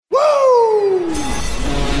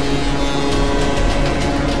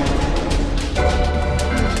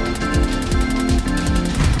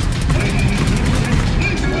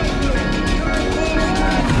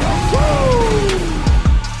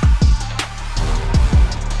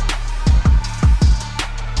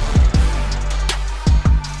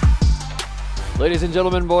Ladies and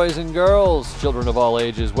gentlemen, boys and girls, children of all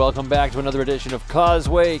ages, welcome back to another edition of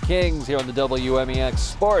Causeway Kings here on the WMEX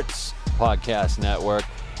Sports Podcast Network.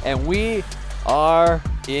 And we are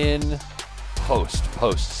in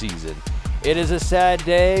postseason. It is a sad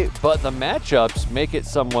day, but the matchups make it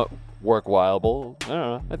somewhat worthwhile. I don't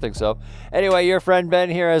know. I think so. Anyway, your friend Ben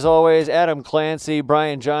here as always. Adam Clancy,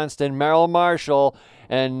 Brian Johnston, Merrill Marshall,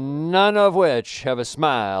 and none of which have a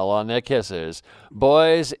smile on their kisses.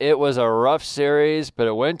 Boys, it was a rough series, but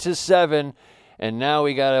it went to 7, and now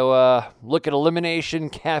we got to look at Elimination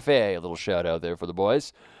Cafe. A little shout out there for the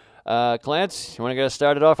boys. Clance, you want to get us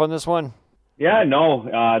started off on this one? Yeah, no,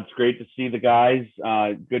 it's great to see the guys.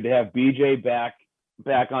 Good to have BJ back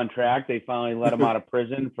on track. They finally let him out of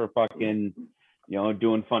prison for fucking,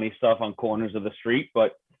 doing funny stuff on corners of the street.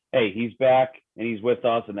 But hey, he's back and he's with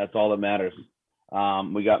us, and that's all that matters.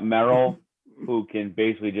 We got Merrill, who can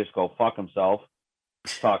basically just go fuck himself,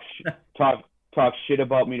 talk shit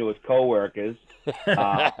about me to his coworkers.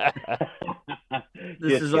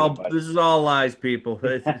 This is all lies, people.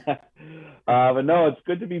 But no, it's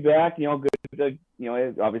good to be back. Good to,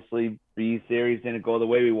 obviously B series didn't go the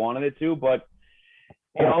way we wanted it to, but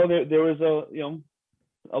there was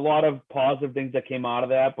a lot of positive things that came out of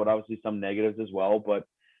that, but obviously some negatives as well. But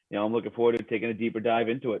I'm looking forward to taking a deeper dive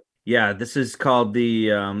into it. Yeah, this is called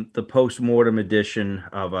the post-mortem edition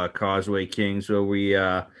of Causeway Kings, where we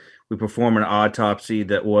perform an autopsy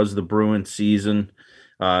that was the Bruins season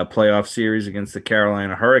playoff series against the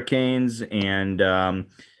Carolina Hurricanes, and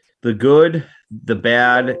the good, the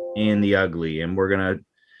bad, and the ugly. And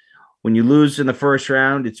when you lose in the first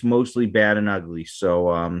round, it's mostly bad and ugly.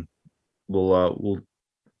 So we'll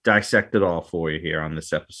dissect it all for you here on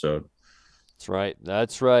this episode.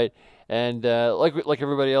 That's right. And like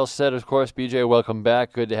everybody else said, of course, BJ, welcome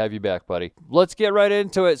back. Good to have you back, buddy. Let's get right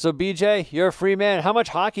into it. So, BJ, you're a free man. How much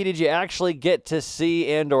hockey did you actually get to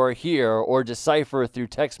see and or hear or decipher through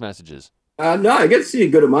text messages? No, I get to see a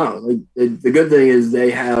good amount. Like the good thing is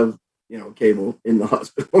they have cable in the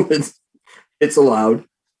hospital. It's allowed.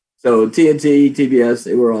 So TNT, TBS,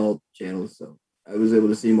 they were all channels. So I was able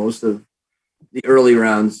to see most of the early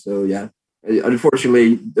rounds. So yeah,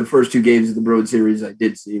 unfortunately, the first 2 games of the Broad Series I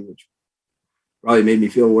did see, which probably made me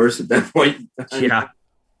feel worse at that point. Yeah.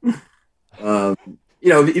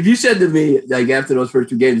 If you said to me, like, after those first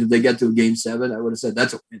 2 games, if they get to a game 7, I would have said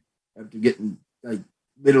that's a win. After getting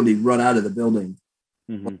literally run out of the building,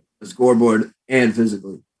 the scoreboard and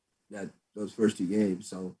physically, those first 2 games.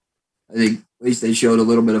 So I think at least they showed a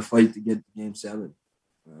little bit of fight to get to game 7.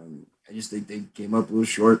 I just think they came up a little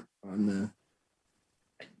short on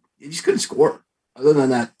they just couldn't score other than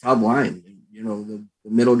that top line. The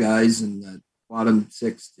middle guys and the bottom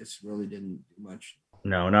 6 just really didn't do much.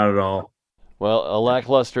 No, not at all. Well, a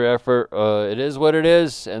lackluster effort. It is what it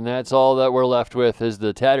is, and that's all that we're left with is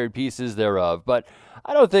the tattered pieces thereof. But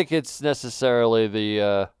I don't think it's necessarily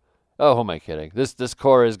the who am I kidding? This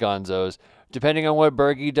core is gonzos. Depending on what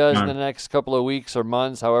Bergie does in the next couple of weeks or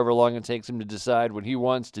months, however long it takes him to decide what he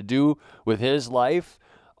wants to do with his life,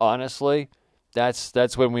 honestly,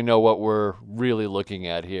 that's when we know what we're really looking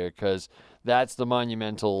at here, because that's the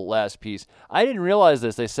monumental last piece. I didn't realize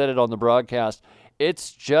this. They said it on the broadcast.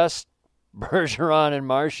 It's just Bergeron and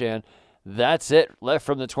Marchand. That's it left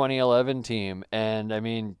from the 2011 team. And, I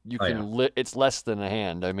mean, it's less than a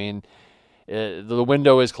hand. I mean, the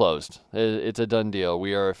window is closed. It's a done deal.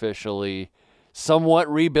 We are officially somewhat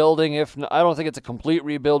rebuilding. I don't think it's a complete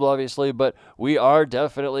rebuild, obviously, but we are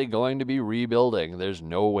definitely going to be rebuilding. There's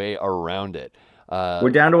no way around it. We're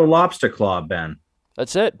down to a lobster claw, Ben.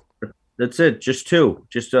 That's it. That's it. Just 2.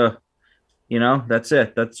 Just that's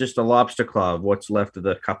it. That's just a lobster claw of what's left of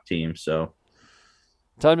the cup team. So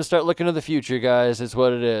time to start looking to the future, guys. It's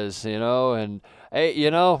what it is, And hey,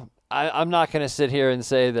 I'm not going to sit here and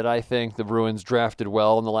say that I think the Bruins drafted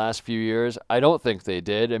well in the last few years. I don't think they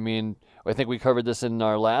did. I mean, I think we covered this in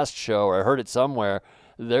our last show, or I heard it somewhere.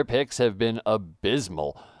 Their picks have been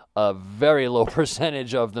abysmal. A very low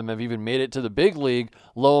percentage of them have even made it to the big league.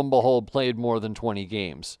 Lo and behold, played more than 20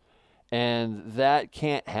 games. And that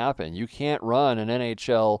can't happen. You can't run an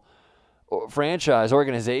NHL franchise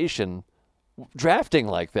organization drafting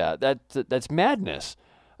like that. That's madness.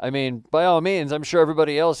 I mean, by all means, I'm sure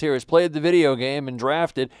everybody else here has played the video game and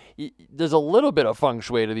drafted. There's a little bit of feng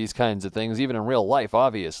shui to these kinds of things, even in real life,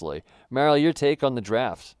 obviously. Merrill, your take on the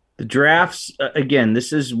drafts? The drafts, again,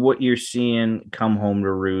 this is what you're seeing come home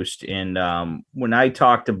to roost. And when I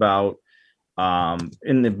talked about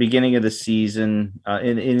in the beginning of the season,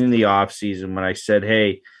 in the off season, when I said,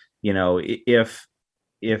 hey, if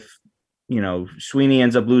Sweeney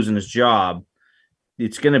ends up losing his job,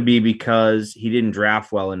 it's going to be because he didn't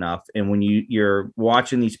draft well enough. And when you're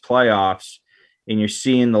watching these playoffs and you're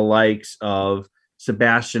seeing the likes of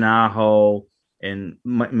Sebastian Aho and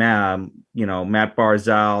Matt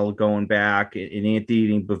Barzal going back, and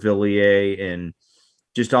Anthony Beauvillier, and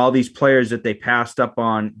just all these players that they passed up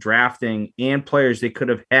on drafting, and players they could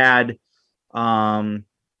have had at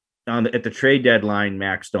the trade deadline,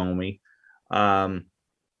 Max Domi.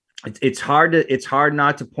 It's hard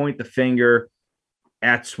not to point the finger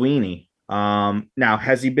at Sweeney. Now,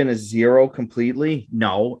 has he been a zero completely?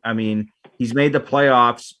 No. I mean, he's made the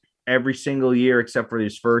playoffs every single year except for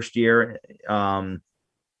his first year in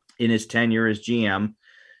his tenure as GM.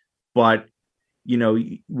 But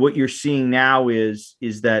what you're seeing now is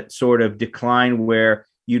that sort of decline where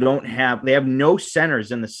they have no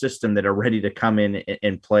centers in the system that are ready to come in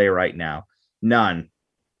and play right now. None.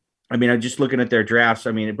 I mean, I'm just looking at their drafts.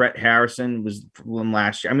 I mean, Brett Harrison was one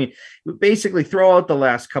last year. I mean, basically throw out the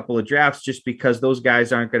last couple of drafts just because those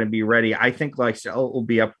guys aren't going to be ready. I think Lysell will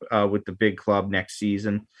be up with the big club next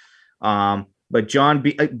season. But John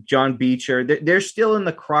Beecher, they're still in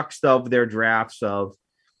the crux of their drafts of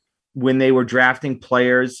when they were drafting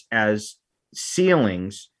players as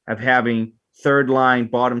ceilings of having third line,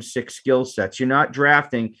 bottom six skill sets. You're not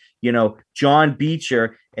drafting, John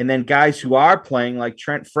Beecher and then guys who are playing like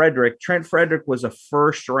Trent Frederick. Trent Frederick was a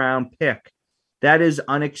first round pick. That is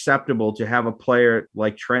unacceptable to have a player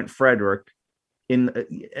like Trent Frederick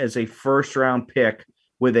as a first round pick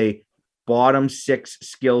with a bottom six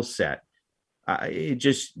skill set. It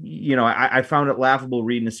just, I found it laughable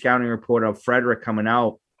reading the scouting report of Frederick coming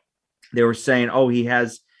out. They were saying, oh, he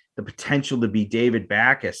has the potential to be David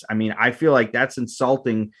Backes. I mean, I feel like that's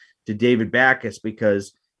insulting to David Backes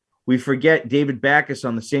because we forget David Backes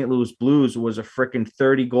on the St. Louis Blues was a freaking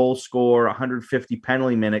 30 goal scorer, 150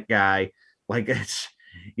 penalty minute guy. Like it's,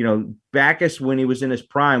 Backes when he was in his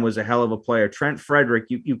prime was a hell of a player. Trent Frederick,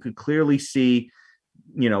 you could clearly see,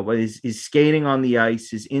 his skating on the ice,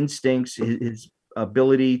 his instincts, his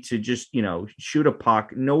ability to just, shoot a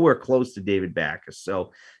puck, nowhere close to David Backes.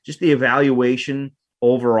 So just the evaluation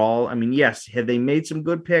overall, I mean, yes, have they made some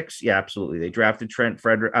good picks? Yeah, absolutely. They drafted Charlie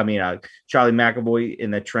McAvoy in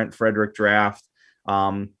the Trent Frederick draft.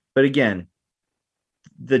 But again,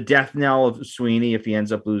 the death knell of Sweeney, if he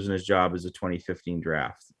ends up losing his job, is the 2015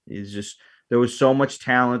 draft. Is just there was so much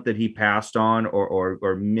talent that he passed on or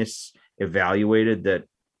misevaluated that.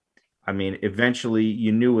 I mean, eventually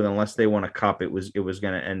you knew unless they won a cup, it was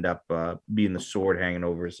going to end up being the sword hanging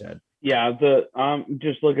over his head. Yeah,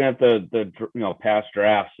 just looking at the past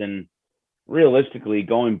drafts and realistically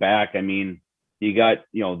going back, I mean, you got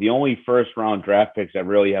the only first round draft picks that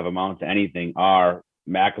really have amounted to anything are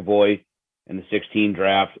McAvoy in the 16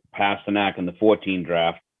 draft, Pasternak in the 14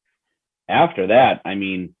 draft. After that, I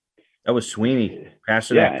mean, that was Sweeney.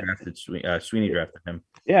 Pasternak drafted Sweeney drafted him.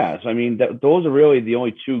 Yeah, so I mean, those are really the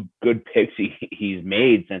only two good picks he's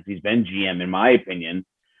made since he's been GM, in my opinion.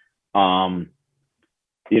 I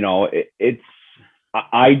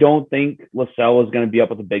don't think Lysell is going to be up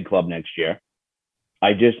with the big club next year.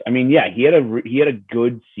 He had a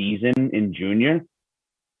good season in junior,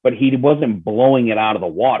 but he wasn't blowing it out of the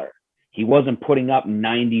water. He wasn't putting up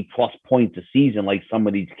 90 plus points a season like some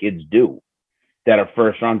of these kids do that are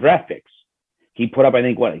first round draft picks. He put up, I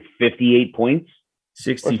think, 58 points.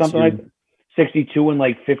 62. Or something like 62 in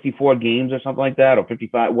like 54 games or something like that, or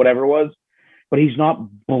 55, whatever it was. But he's not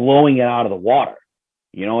blowing it out of the water.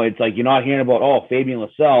 It's like you're not hearing about, Fabian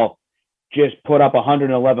Lysell just put up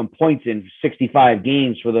 111 points in 65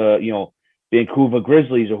 games for the, Vancouver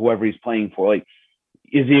Grizzlies or whoever he's playing for. Like,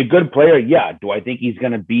 is he a good player? Yeah. Do I think he's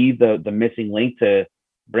going to be the missing link to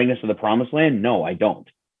bring us to the promised land? No, I don't.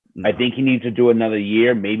 No. I think he needs to do another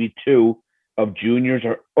year, maybe two, of juniors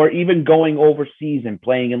or even going overseas and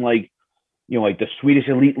playing in like the Swedish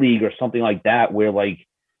Elite League or something like that, where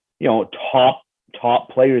top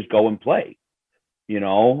players go and play,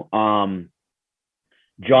 John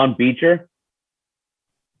Beecher,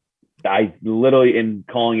 I literally am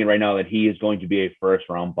calling it right now that he is going to be a first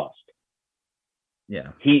round bust. Yeah.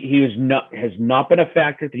 He has not been a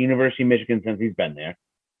factor at the University of Michigan since he's been there.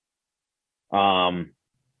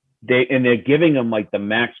 They're giving him like the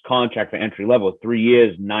max contract for entry level, 3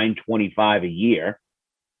 years, $925 a year,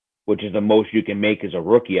 which is the most you can make as a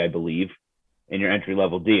rookie, I believe, in your entry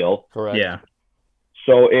level deal. Correct. Yeah.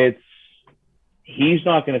 So he's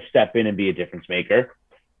not going to step in and be a difference maker,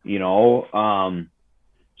 So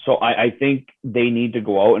I think they need to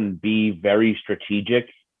go out and be very strategic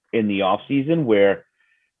in the offseason where,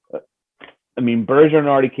 Bergeron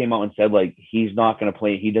already came out and said like he's not going to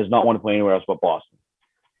play. He does not want to play anywhere else but Boston.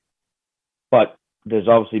 But there's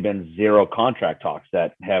obviously been zero contract talks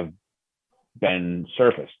that have been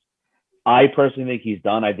surfaced. I personally think he's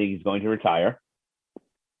done. I think he's going to retire,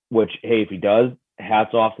 which, hey, if he does,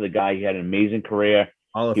 hats off to the guy. He had an amazing career.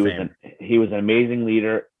 He was an amazing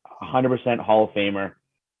leader, 100% Hall of Famer.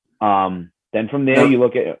 Then from there, you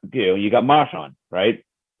look at, you got Marchand, right?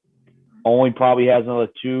 Only probably has another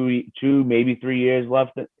two, maybe 3 years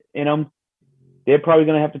left in him. They're probably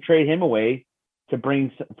going to have to trade him away to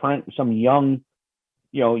bring some young,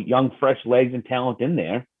 fresh legs and talent in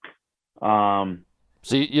there.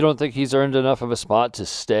 So you don't think he's earned enough of a spot to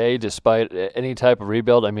stay despite any type of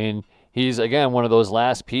rebuild? I mean, he's, again, one of those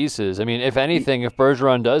last pieces. I mean, if anything, if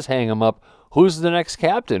Bergeron does hang him up, who's the next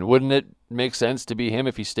captain? Wouldn't it make sense to be him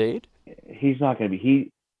if he stayed? He's not going to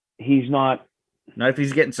be. He's not. Not if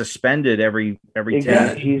he's getting suspended every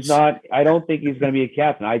 10. He's not. I don't think he's going to be a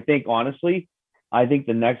captain. I think, honestly,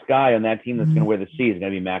 the next guy on that team that's going to wear the C is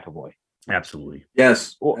going to be McAvoy. Absolutely.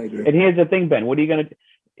 Yes. Well, and here's the thing, Ben. What are you going to?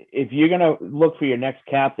 If you're going to look for your next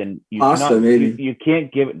captain, you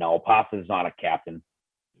can't give it. No, Pasta is not a captain.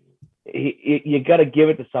 You got to give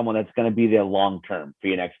it to someone that's going to be there long term for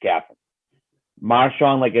your next captain.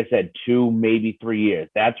 Marchand, like I said, 2, maybe 3 years.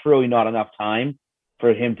 That's really not enough time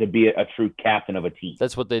for him to be a true captain of a team.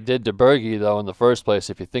 That's what they did to Bergie, though, in the first place,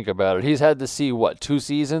 if you think about it. He's had to see, 2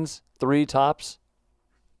 seasons? 3 tops?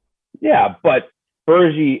 Yeah, but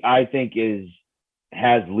Bergie, I think,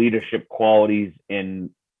 has leadership qualities and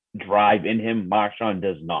drive in him. Marchand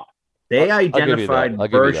does not. They identified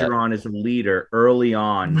Bergeron as a leader early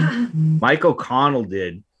on. Mike O'Connell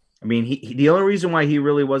did. I mean, the only reason why he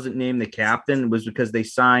really wasn't named the captain was because they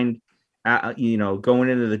signed, going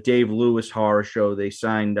into the Dave Lewis horror show, they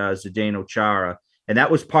signed Zdeno Chara. And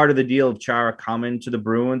that was part of the deal of Chara coming to the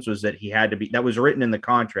Bruins, was that he had to be, that was written in the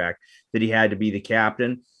contract, that he had to be the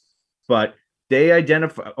captain. But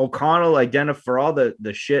O'Connell identified for all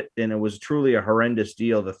the shit, and it was truly a horrendous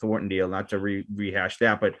deal, the Thornton deal, not to rehash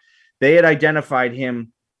that, but they had identified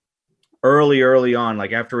him early on,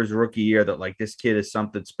 like after his rookie year, that like this kid is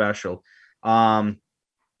something special. I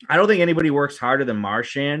don't think anybody works harder than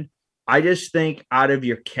Marchand. I just think out of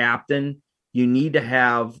your captain, you need to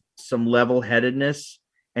have some level-headedness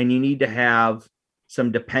and you need to have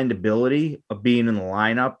some dependability of being in the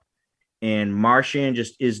lineup. And Marchand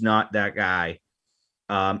just is not that guy.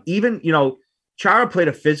 Chara played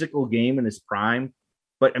a physical game in his prime,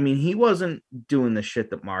 but I mean, he wasn't doing the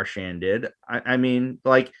shit that Marchand did. I mean,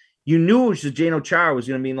 like, you knew Zdeno Chara was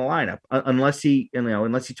going to be in the lineup unless he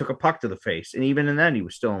took a puck to the face, and even in then, he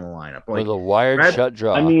was still in the lineup. Like, with a wired shut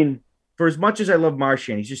draw. I mean, for as much as I love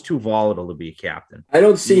Marchand, he's just too volatile to be a captain. I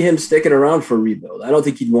don't see him sticking around for a rebuild. I don't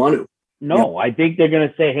think he'd want to. No, I think they're going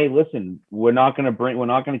to say, "Hey, listen, we're not going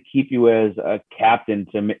to keep you as a captain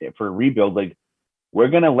for a rebuild. Like, we're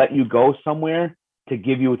going to let you go somewhere to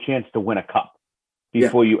give you a chance to win a cup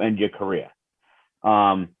before you end your career."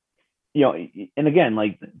 And again,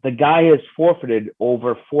 like, the guy has forfeited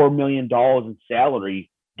over $4 million in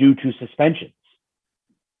salary due to suspensions.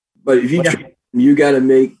 But if you got to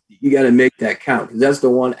make that count, because that's the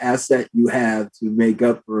one asset you have to make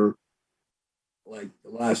up for like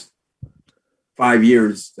the last 5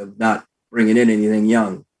 years of not bringing in anything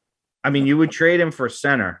young. I mean, you would trade him for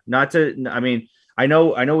center, I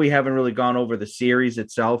know we haven't really gone over the series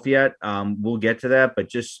itself yet. We'll get to that, but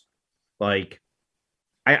just like,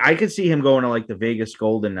 I could see him going to like the Vegas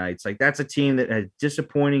Golden Knights. Like, that's a team that had a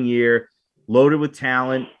disappointing year, loaded with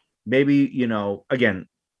talent. Maybe, again,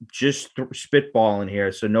 just spitballing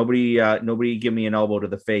here. So nobody give me an elbow to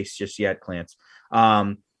the face just yet, Clance.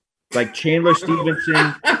 Like Chandler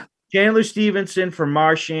Stevenson for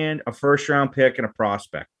Marchand, a first-round pick and a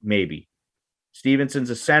prospect, maybe.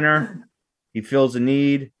 Stevenson's a center. He fills a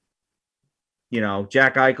need.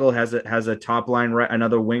 Jack Eichel has a top line,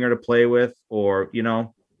 another winger to play with, or,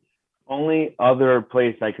 Only other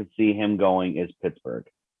place I could see him going is Pittsburgh.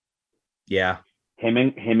 Yeah. Him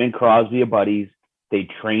and Crosby are buddies. They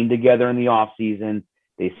train together in the off season.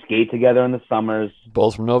 They skate together in the summers.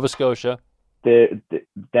 Both from Nova Scotia.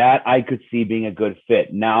 That I could see being a good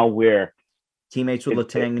fit. Now we're teammates with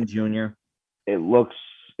Letang Jr. It looks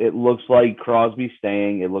like Crosby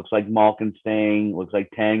staying. It looks like Malkin staying. It looks like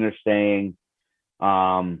Tanger staying.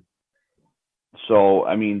 So,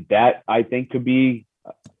 I mean, that I think could be,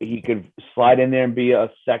 he could slide in there and be a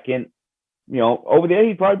second, over there,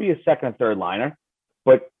 he'd probably be a second or third liner,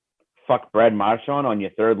 but fuck Brad Marchand on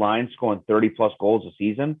your third line, scoring 30 plus goals a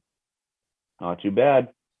season. Not too bad.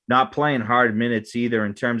 Not playing hard minutes either,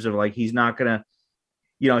 in terms of like, he's not going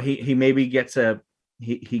to, he maybe gets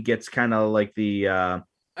he gets kind of like the, I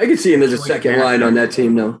could see him as a second line on that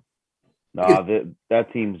team, though. No,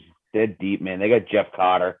 that team's They're deep, man. They got Jeff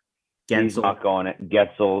Carter. He's Gensel. not going it.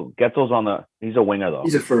 Getzel's on the. He's a winger though.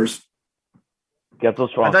 He's a first.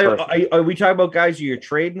 Getzel's strong. Are we talking about guys you're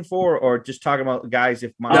trading for, or just talking about guys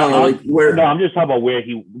if my? No, like where? No, I'm just talking about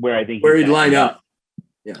where I think where he'd line up.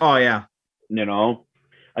 Yeah. Oh yeah. You know,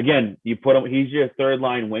 again, you put him. He's your third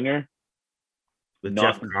line winger. With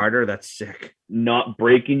Jeff Carter, that's sick. Not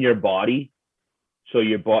breaking your body, so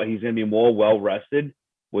he's going to be more well rested,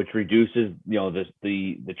 which reduces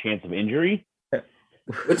the chance of injury.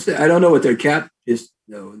 I don't know what their cap is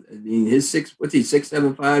though. I mean, his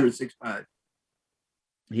 6'7" 5 or 6'5"?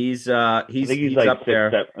 He's I think he's like up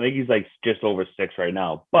there. I think he's like just over 6 right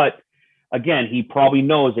now. But again, he probably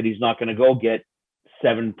knows that he's not going to go get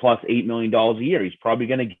 $7 plus $8 million a year. He's probably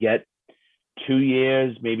going to get 2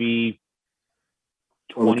 years, maybe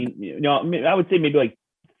 20. I would say maybe like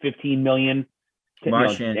 15 million.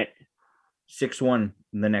 Marchand, 6'1"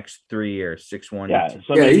 in the next 3 years. 6'1". Yeah,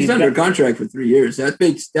 so he's under contract for 3 years. That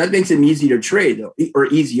makes him easy to trade though, or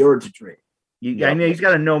easier to trade. I know he's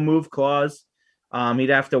got a no move clause. He'd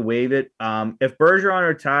have to waive it. If Bergeron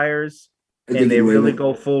retires and they really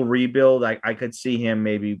go full rebuild, I could see him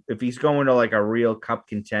maybe if he's going to like a real cup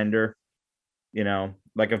contender,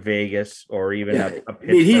 like a Vegas or even a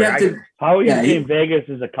Pittsburgh. How are you saying Vegas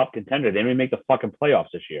is a cup contender? They didn't make the fucking playoffs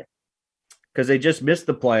this year because they just missed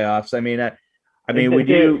the playoffs. I mean,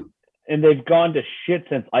 and they've gone to shit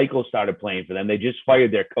since Eichel started playing for them. They just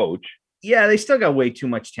fired their coach. Yeah, they still got way too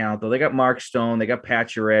much talent though. They got Mark Stone, they got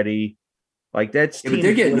Pacioretty. Like that's but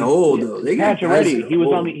they're getting old though. They got Pacioretty. He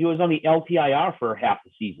was on the LTIR for half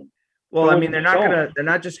the season. Well, I mean, they're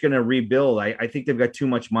not just gonna rebuild. I think they've got too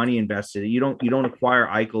much money invested. You don't acquire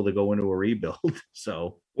Eichel to go into a rebuild.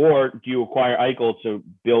 So, or do you acquire Eichel to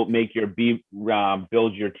build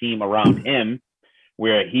your team around him,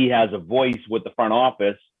 where he has a voice with the front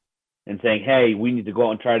office and saying, "Hey, we need to go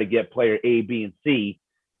out and try to get player A, B, and C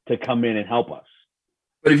to come in and help us."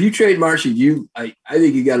 But if you trade Marshy, I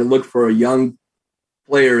think you got to look for a young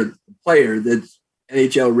player that's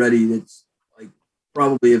NHL ready. That's like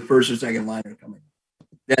probably a first or second liner coming,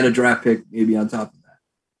 then a draft pick maybe on top of that.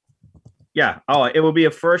 Yeah. Oh, it will be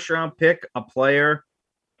a first round pick, a player,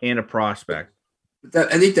 and a prospect.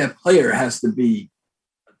 But I think that player has to be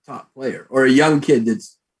a top player or a young kid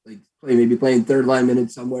that's like maybe playing third line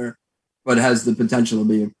minutes somewhere, but has the potential to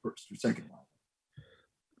be a first or second line.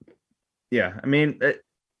 Yeah, I mean,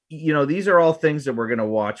 these are all things that we're going to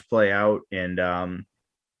watch play out. And the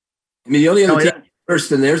only other team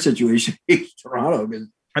first in their situation is Toronto.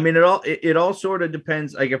 I mean, it all sort of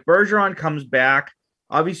depends. Like if Bergeron comes back,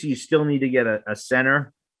 obviously you still need to get a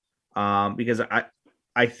center because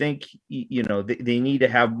I think they need to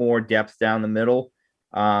have more depth down the middle.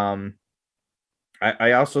 I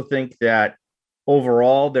also think that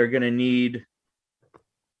overall they're going to need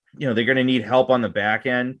help on the back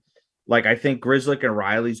end. Like I think Grzelcyk and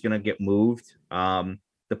Riley's going to get moved. The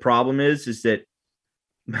problem is that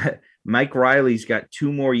Mike Riley's got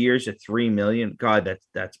 2 more years at $3 million. God,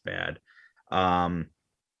 that's bad. And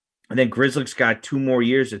then Grzelcyk's got 2 more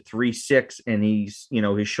years at 3.6, and he's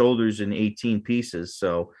his shoulders in 18 pieces.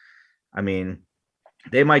 So, I mean,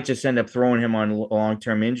 they might just end up throwing him on a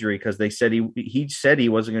long-term injury because they said he said he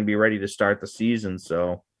wasn't going to be ready to start the season.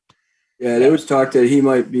 So, yeah, there was talk that he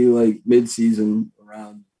might be like mid-season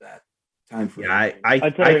around that time frame. Yeah,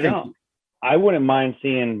 I wouldn't mind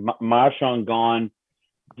seeing Marchand gone,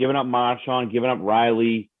 giving up Marchand, giving up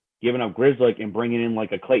Riley, giving up Grzelcyk, and bringing in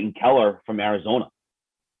like a Clayton Keller from Arizona.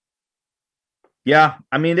 Yeah,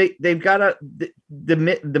 I mean they've got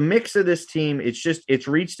the mix of this team. It's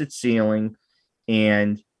reached its ceiling,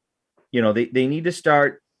 and they need to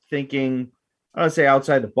start thinking. I don't say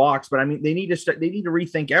outside the box, but I mean they need to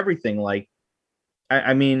rethink everything. Like,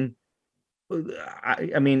 I mean,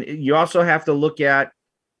 you also have to look at,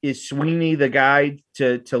 is Sweeney the guy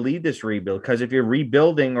to lead this rebuild? Because if you're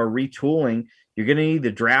rebuilding or retooling, you're going to need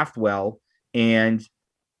to draft well, and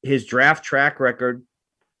his draft track record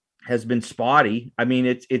has been spotty. I mean,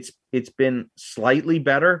 it's been slightly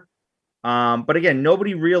better, but again,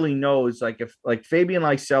 nobody really knows. Like if Fabian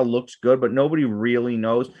Lysell looks good, but nobody really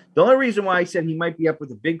knows. The only reason why I said he might be up with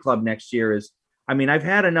the big club next year is, I mean, I've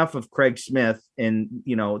had enough of Craig Smith and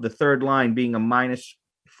the third line being a minus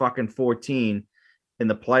fucking 14 in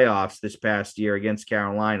the playoffs this past year against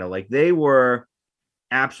Carolina. Like they were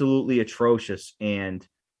absolutely atrocious. And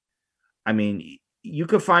I mean, you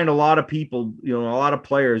could find a lot of people, a lot of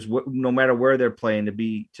players, no matter where they're playing,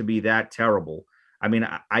 to be that terrible. I mean,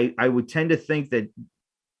 I would tend to think that,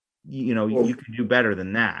 you can do better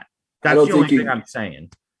than that. That's the only thing I'm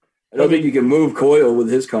saying. I don't think you can move Coyle with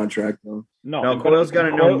his contract, though. No, Coyle's got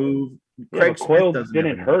a no move. Craig but Coyle Smith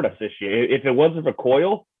didn't hurt us this year. If it wasn't for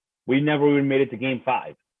Coyle, we never would have made it to Game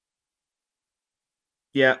 5.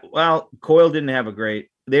 Yeah, well, Coyle didn't have a great.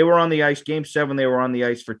 They were on the ice. Game 7, they were on the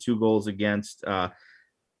ice for 2 goals against.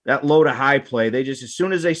 That low to high play, they just, as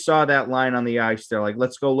soon as they saw that line on the ice, they're like,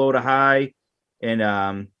 let's go low to high. And,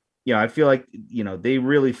 I feel like, they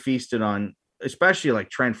really feasted on, especially like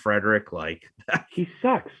Trent Frederick. Like, he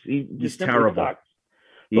sucks. He's terrible. Sucks.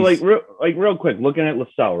 But real quick, looking at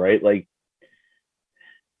LaSalle, right? Like,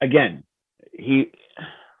 again, he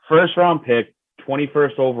first round pick,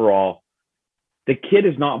 21st overall. The kid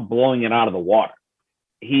is not blowing it out of the water.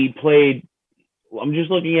 He played, I'm just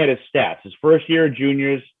looking at his stats. His first year of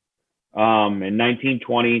juniors in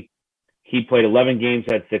 1920, he played 11 games,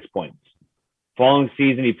 had 6 points. Following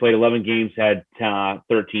season, he played 11 games, had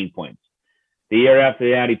 13 points. The year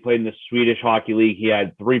after that, he played in the Swedish Hockey League. He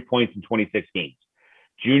had 3 points in 26 games.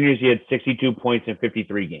 Juniors, he had 62 points in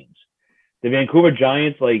 53 games. The Vancouver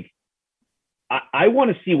Giants, like, I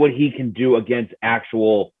want to see what he can do against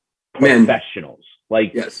actual professionals.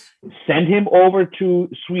 Like, yes. Send him over to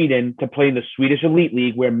Sweden to play in the Swedish Elite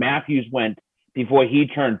League where Matthews went before he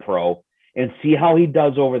turned pro, and see how he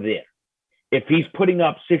does over there. If he's putting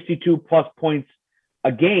up 62 plus points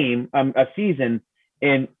a game, a season,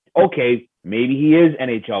 and okay, maybe he is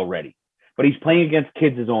NHL ready, but he's playing against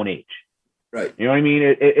kids his own age. Right. You know what I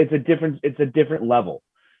mean? It's a different level.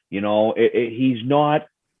 He's not.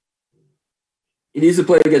 He needs to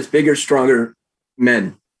play against bigger, stronger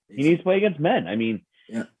men. He needs to play against men. I mean,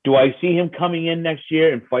 yeah. Do I see him coming in next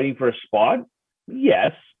year and fighting for a spot?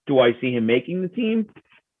 Yes. Do I see him making the team?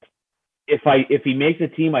 If he makes a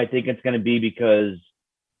team, I think it's going to be because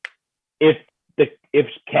if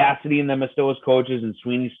Cassidy and them are still his coaches and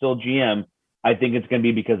Sweeney's still GM, I think it's going to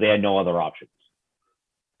be because they had no other options.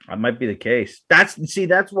 That might be the case. That's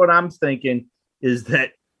what I'm thinking, is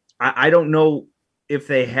that I don't know if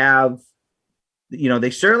they have, they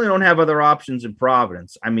certainly don't have other options in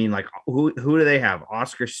Providence. I mean, like, who do they have?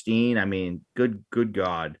 Oscar Steen. I mean, good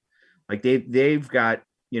God. Like they've got,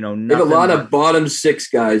 they have a lot of bottom 6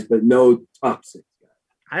 guys, but no top 6 guys.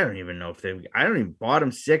 I don't even know if I don't even bottom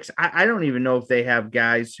 6. I don't even know if they have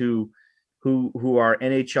guys who are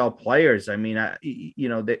NHL players. I mean,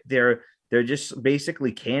 they're just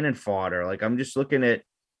basically cannon fodder. Like, I'm just looking at,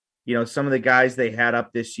 some of the guys they had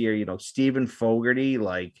up this year, Stephen Fogarty,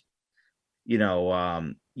 like,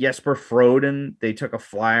 Jesper Froden, they took a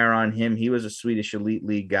flyer on him. He was a Swedish Elite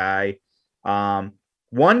League guy.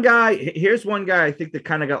 Here's one guy I think that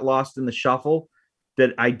kind of got lost in the shuffle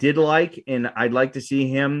that I did like, and I'd like to see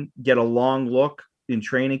him get a long look in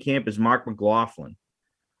training camp, is Mark McLaughlin.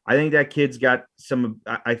 I think that kid's got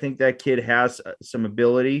I think that kid has some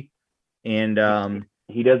ability, and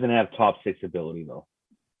he doesn't have top 6 ability though.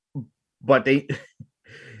 But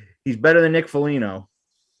he's better than Nick Foligno.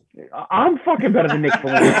 I'm fucking better than Nick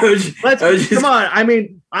Foligno. Come on. I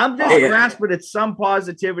mean, I'm just grasping at some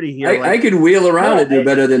positivity here. I could wheel around and do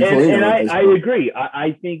better than Foligno. And I agree.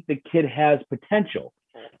 I think the kid has potential.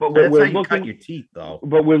 But we're looking, cut your teeth, though.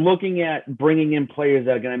 But we're looking at bringing in players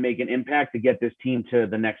that are going to make an impact to get this team to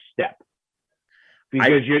the next step.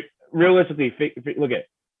 Because you're realistically, look at,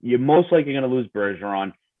 you're most likely going to lose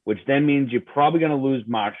Bergeron, which then means you're probably going to lose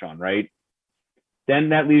Marchand, right? Then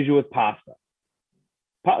that leaves you with Pasta.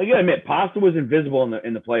 You gotta admit, Pasta was invisible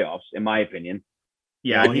in the playoffs, in my opinion.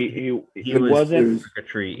 Yeah, he wasn't a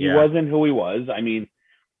treat. He wasn't who he was. I mean,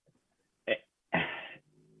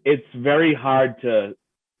 it's very hard to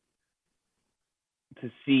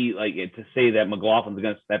see, like, to say that McLaughlin's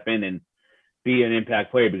going to step in and be an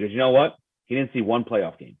impact player, because you know what? He didn't see one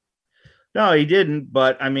playoff game. No, he didn't.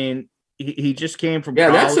 But I mean, he just came from. Yeah,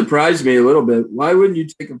 college. that surprised me a little bit. Why wouldn't you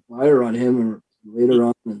take a flyer on him or later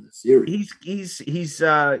on in the series?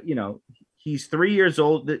 He's 3 years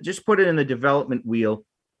old. Just put it in the development wheel.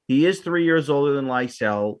 He is 3 years older than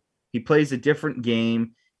Lysell. He plays a different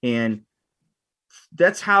game, and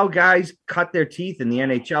that's how guys cut their teeth in the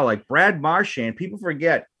NHL. Like Brad Marchand, people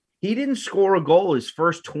forget he didn't score a goal his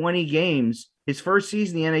first 20 games. His first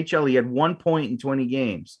season in the NHL, he had 1 point in 20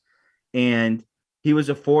 games, and he was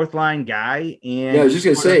a 4th line guy. And yeah, I was just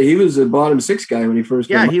gonna say he was a bottom 6 guy when he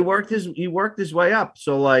first. Yeah, he worked his way up.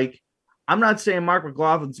 So, like, I'm not saying Mark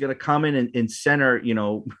McLaughlin's going to come in and center,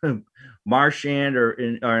 Marchand or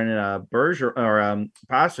in Berger or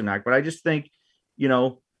Pasternak, but I just think,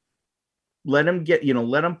 let him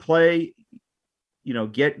play,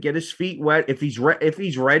 get his feet wet. If he's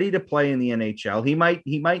ready to play in the NHL,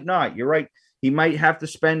 he might not. You're right. He might have to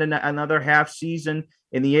spend another half season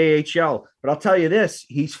in the AHL. But I'll tell you this,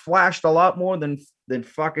 he's flashed a lot more than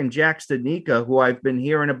fucking Jack Studnicka, who I've been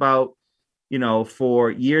hearing about,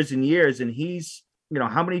 for years and years. And he's,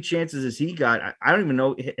 how many chances has he got? I don't even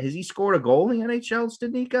know. Has he scored a goal in the NHL,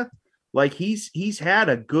 Stanika? Like he's had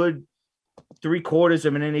a good 3/4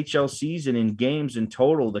 of an NHL season in games in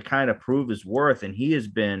total to kind of prove his worth. And he has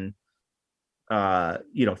been,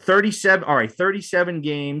 37. All right. 37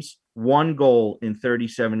 games, 1 goal in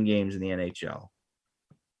 37 games in the NHL.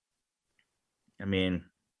 I mean,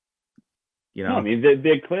 No, I mean,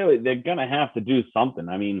 they're clearly, they're going to have to do something.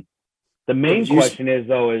 I mean, the main question is,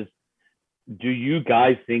 though, do you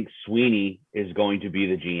guys think Sweeney is going to be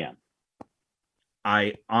the GM?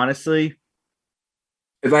 I honestly,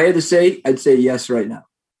 if I had to say, I'd say yes right now.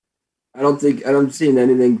 I don't see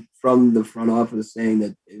anything from the front office saying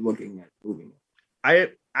that they're looking at moving. I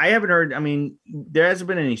haven't heard. I mean, there hasn't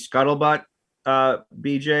been any scuttlebutt,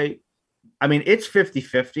 BJ. I mean, it's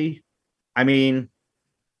 50-50. I mean,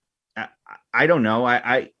 I don't know.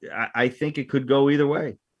 I think it could go either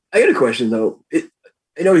way. I got a question though.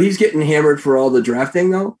 I know he's getting hammered for all the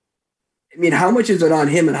drafting though. I mean, how much is it on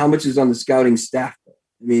him and how much is on the scouting staff?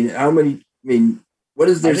 I mean, what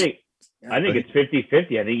is there? I think it's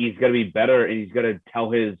 50-50. I think he's got to be better and he's got to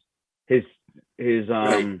tell his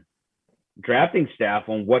Right. drafting staff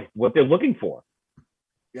on what they're looking for.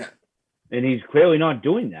 Yeah. And he's clearly not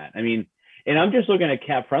doing that. I mean, and I'm just looking at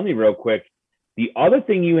Cap Friendly real quick. The other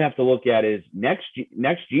thing you have to look at is next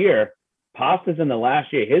year, Pasta's in the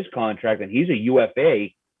last year of his contract, and he's a UFA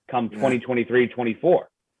come 2023-24.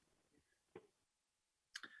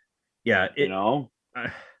 Yeah,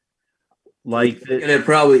 like at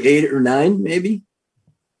probably 8 or 9, maybe.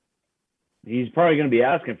 He's probably going to be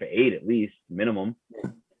asking for 8 at least, minimum.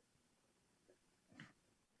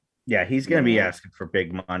 Yeah, he's going to be asking for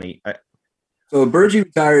big money. So if Bergie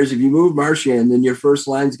retires, if you move Marchand, then your first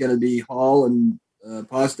line's going to be Hall and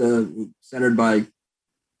Pasta, centered by.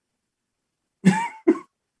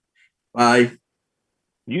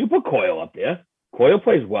 You can put Coyle up there. Coyle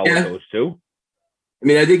plays well with those two. I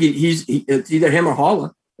mean, I think it's either him or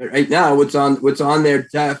Holla right now. What's on their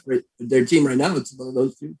team right now? It's one of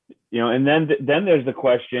those two. And then there's the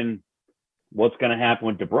question: what's going to happen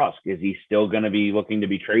with DeBrusk? Is he still going to be looking to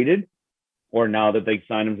be traded, or now that they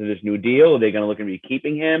signed him to this new deal, are they going to look to be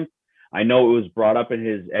keeping him? I know it was brought up in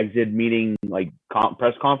his exit meeting, like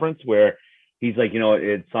press conference, where he's like,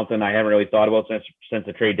 it's something I haven't really thought about since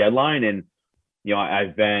the trade deadline, and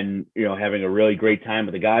I've been having a really great time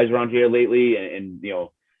with the guys around here lately, and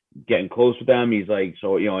getting close with them. He's like,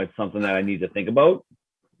 so it's something that I need to think about.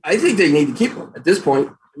 I think they need to keep him at this point.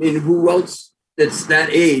 I mean, who else that's that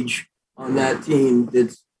age on that team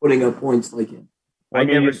that's putting up points like him? I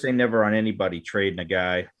never say never on anybody trading a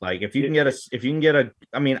guy. Like if you can get a,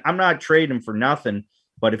 I mean, I'm not trading him for nothing,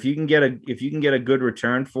 but if you can get a good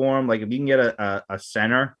return for him, like if you can get a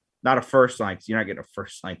center, not a first line, because you're not getting a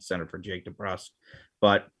first line center for Jake DeBrusk,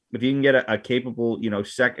 but if you can get a capable,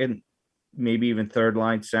 second, maybe even third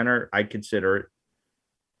line center, I'd consider it.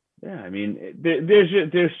 Yeah, I mean,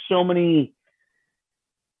 there's so many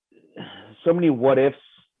what ifs,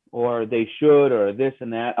 or they should, or this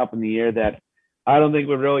and that up in the air that I don't think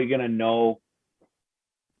we're really going to know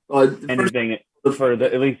anything for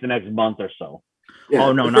at least the next month or so. Yeah,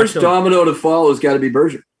 oh, no, the first domino to fall has got to be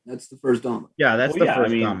Berger. That's the first domino. Yeah, that's the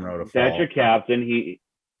first domino to fall. That's your captain. He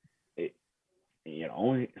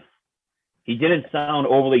didn't sound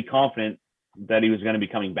overly confident that he was going to be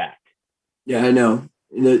coming back. Yeah, I know.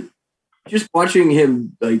 Just watching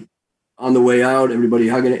him like on the way out, everybody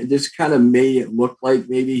hugging it, this kind of made it look like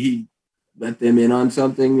maybe he let them in on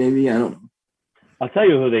something. Maybe, I don't know. I'll tell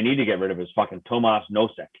you who they need to get rid of is fucking Tomas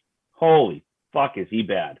Nosek. Holy fuck, is he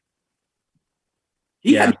bad?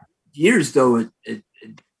 He had years though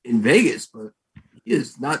in Vegas, but he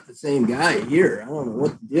is not the same guy here. I don't know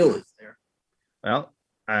what the deal is there. Well,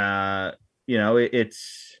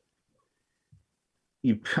 it's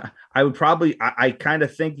you. I would probably. I kind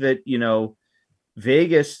of think that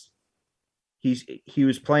Vegas. He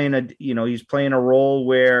was playing he's playing a role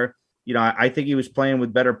where I think he was playing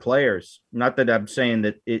with better players. Not that I'm saying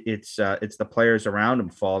that it's the players around him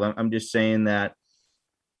fault. I'm just saying that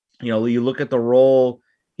you look at the role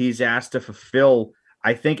he's asked to fulfill.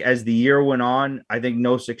 I think as the year went on, I think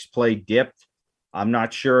Nosek's play dipped. I'm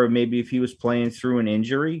not sure maybe if he was playing through an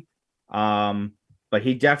injury, but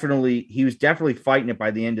he was definitely fighting it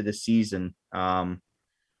by the end of the season. And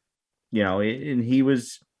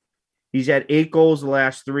he's had 8 goals the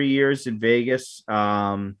last 3 years in Vegas. He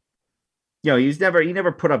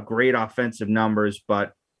never put up great offensive numbers,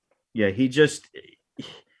 but yeah, he looked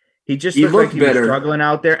like he was struggling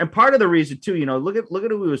out there. And part of the reason too, look at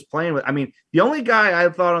who he was playing with. I mean, the only guy I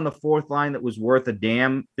thought on the fourth line that was worth a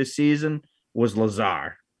damn this season was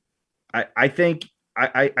Lazar. I think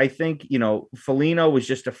I think Foligno was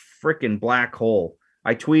just a freaking black hole.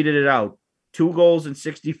 I tweeted it out. 2 goals in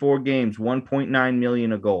 64 games, 1.9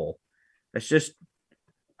 million a goal. That's just,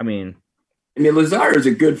 I mean, Lazar is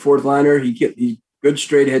a good fourth liner. He's good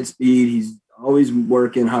straight head speed. He's always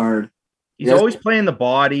working hard. He's always playing the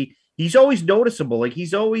body. He's always noticeable. Like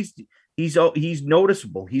he's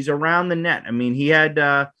noticeable. He's around the net. I mean, he had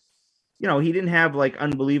he didn't have like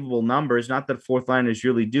unbelievable numbers, not that fourth liners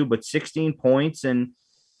really do, but 16 points. And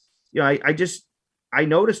I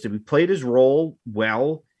noticed him. He played his role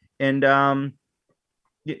well. And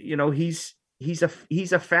he's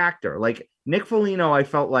a factor. Like Nick Foligno, I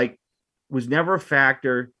felt like was never a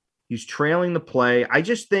factor. He's trailing the play. I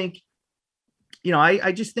just think,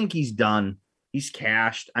 I just think he's done. He's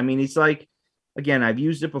cashed. I mean, he's like, again, I've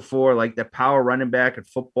used it before, like the power running back at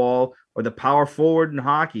football or the power forward in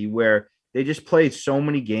hockey, where they just played so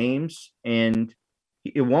many games. And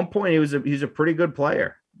at one point, he's a pretty good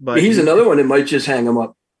player. But he's another one that might just hang him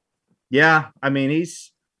up. Yeah, I mean,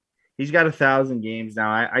 he's got 1,000 games now.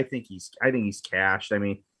 I think he's cashed. I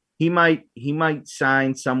mean, he might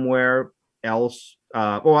sign somewhere else.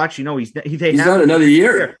 Well, actually, no, he's got another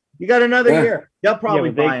year. You got another year. They'll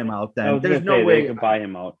probably buy him out then. There's no way they can buy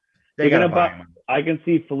him out. They're gonna buy him out. I can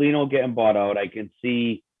see Foligno getting bought out. I can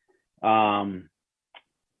see Wagner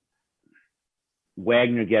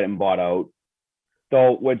getting bought out.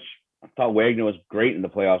 So, which I thought Wagner was great in the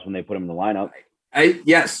playoffs when they put him in the lineup.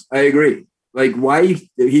 Yes, I agree. Like why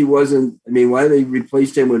he wasn't. I mean, why they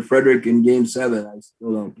replaced him with Frederick in Game 7? I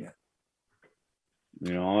still don't get.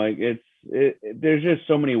 Like there's just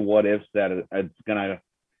so many what ifs that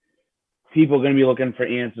people are gonna be looking for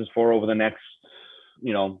answers for over the next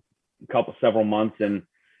several months. And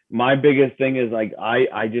my biggest thing is like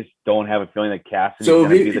I just don't have a feeling that Cassidy's gonna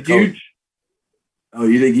be the coach.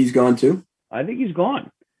 You think he's gone too? I think he's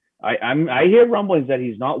gone. I hear rumblings that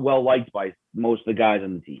he's not well liked by most of the guys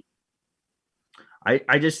on the team.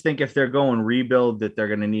 I just think if they're going rebuild, that they're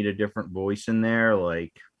going to need a different voice in there.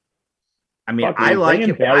 Like, I mean, I like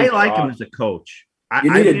him. I like him as a coach.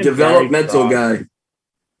 You need a developmental guy.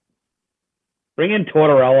 Bring in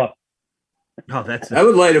Tortorella. Oh, that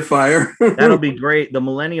would light a fire. That'll be great. The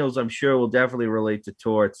millennials, I'm sure, will definitely relate to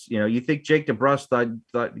Torts. You think Jake DeBrusk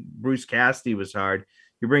thought Bruce Cassidy was hard.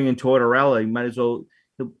 You bring in Tortorella, you might as well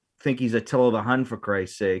think he's Attila the Hun, for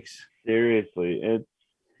Christ's sakes. Seriously,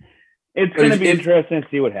 it's going to be interesting to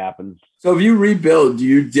see what happens. So if you rebuild, do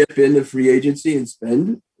you dip into free agency and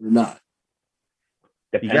spend or not?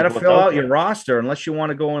 You got to fill out your roster unless you want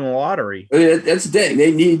to go in the lottery. I mean, that's the thing.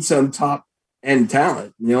 They need some top end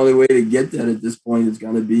talent. And the only way to get that at this point is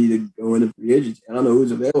going to be to go into free agency. I don't know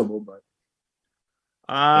who's available, but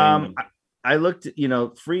I looked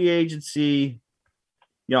at free agency.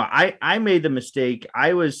 I made the mistake.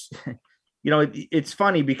 I was. It's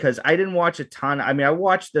funny because I didn't watch a ton. I mean, I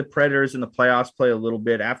watched the Predators in the playoffs play a little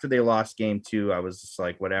bit. After they lost Game 2, I was just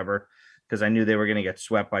like, whatever, because I knew they were going to get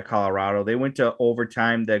swept by Colorado. They went to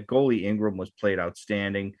overtime. That goalie Ingram was played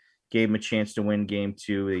outstanding. Gave him a chance to win Game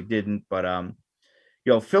 2. They didn't. But,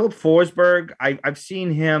 Philip Forsberg, I've seen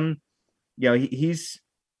him. He's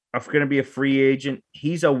going to be a free agent.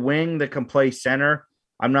 He's a wing that can play center.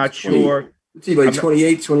 I'm not sure. What's he, like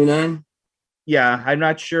 28, 29? Yeah, I'm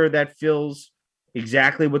not sure that fills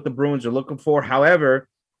exactly what the Bruins are looking for. However,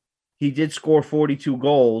 he did score 42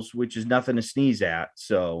 goals, which is nothing to sneeze at.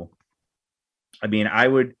 So, I mean,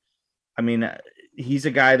 he's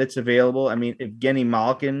a guy that's available. I mean, if Evgeny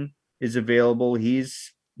Malkin is available,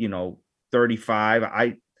 he's, 35.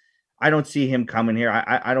 I don't see him coming here.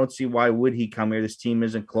 I don't see why would he come here. This team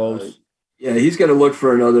isn't close. Yeah, he's going to look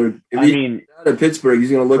for another. Out of Pittsburgh,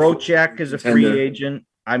 he's going to look. Trocheck is a free agent.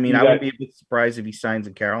 I mean, I would be a bit surprised if he signs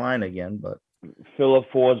in Carolina again, but Philip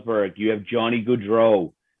Forsberg, you have Johnny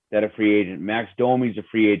Gaudreau, that a free agent. Max Domi's a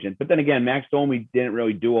free agent, but then again, Max Domi didn't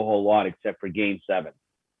really do a whole lot except for Game 7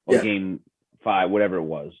 or Game 5, whatever it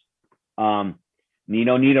was.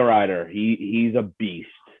 Nino Niederreiter, he's a beast.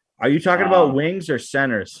 Are you talking about wings or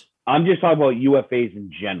centers? I'm just talking about UFAs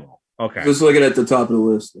in general. Okay, just looking at the top of the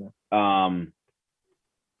list. Yeah.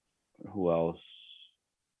 Who else?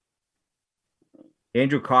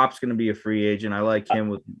 Andrew Kopp's going to be a free agent. I like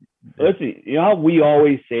him. Listen, you know how we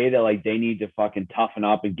always say that like they need to fucking toughen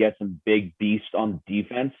up and get some big beast on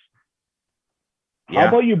defense? How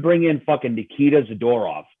about you bring in fucking Nikita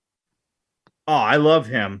Zadorov? Oh, I love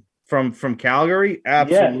him from Calgary.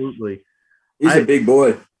 Absolutely, he's a big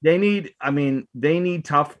boy. They need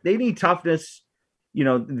toughness.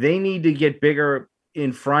 They need to get bigger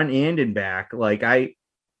in front and in back. Like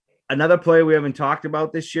another player we haven't talked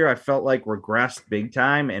about this year, I felt like regressed big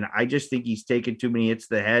time, and I just think he's taken too many hits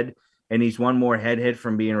to the head and he's one more head hit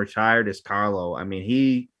from being retired, is Carlo. I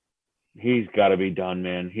mean, he's got to be done,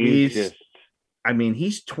 man. He's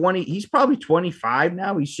 20. He's probably 25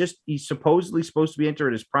 now. He's supposedly supposed to be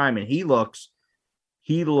entering his prime, and he looks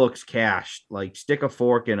cashed. Like, stick a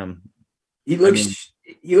fork in him. He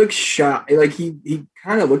looks shot. Like he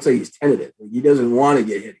kind of looks like he's tentative. Like he doesn't want to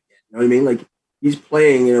get hit again. You know what I mean? Like he's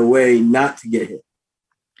playing in a way not to get hit.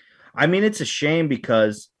 I mean, it's a shame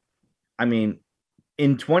because, I mean,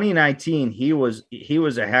 in 2019, he was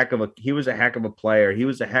a heck of a player. He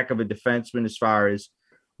was a heck of a defenseman as far as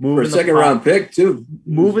moving for a second round pick too.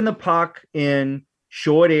 Moving the puck in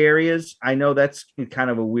short areas. I know that's kind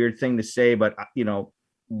of a weird thing to say, but you know,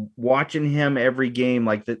 watching him every game,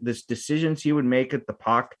 like this decisions he would make at the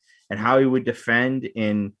puck and how he would defend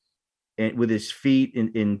in with his feet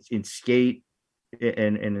in skate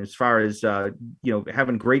and as far as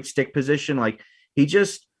having great stick position, like he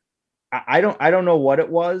just. I don't know what it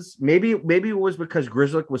was. Maybe it was because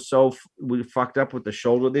Grzelcyk was so fucked up with the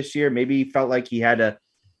shoulder this year. Maybe he felt like he had to,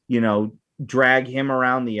 drag him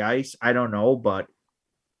around the ice. I don't know, but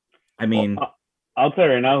I mean, I'll tell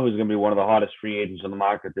you right now who's going to be one of the hottest free agents on the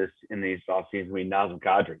market in these offseason. I mean, Nazem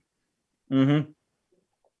Kadri. Mm-hmm.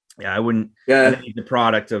 Yeah, I wouldn't. Yeah, I think he's a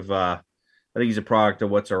product of. I think he's a product of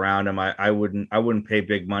what's around him. I wouldn't pay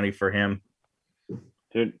big money for him.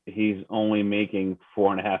 Dude, he's only making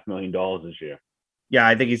 $4.5 million this year. Yeah,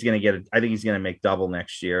 I think he's gonna make double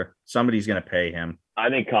next year. Somebody's gonna pay him. I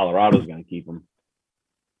think Colorado's gonna keep him.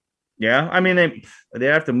 Yeah, I mean they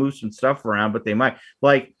have to move some stuff around, but they might.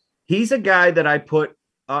 Like, he's a guy that I put,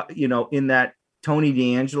 in that Tony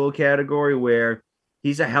DeAngelo category where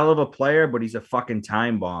he's a hell of a player, but he's a fucking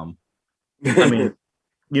time bomb. I mean,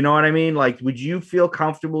 you know what I mean? Like, would you feel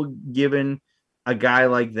comfortable giving a guy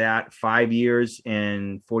like that 5 years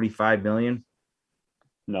and $45 million?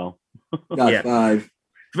 No. Got 5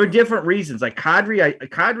 for different reasons. Like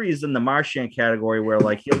Kadri is in the Marchand category where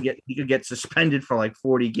like he could get suspended for like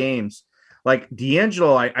 40 games. Like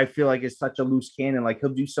DeAngelo, I feel like is such a loose cannon. Like he'll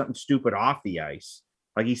do something stupid off the ice.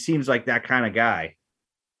 Like he seems like that kind of guy.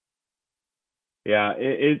 Yeah,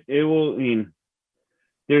 it will. I mean,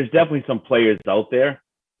 there's definitely some players out there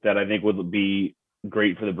that I think would be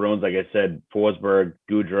great for the Bruins. Like I said, Forsberg,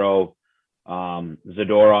 Gaudreau,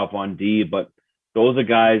 Zadorov on D, but those are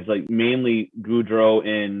guys like mainly Gaudreau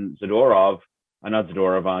and Gaudreau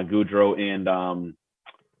and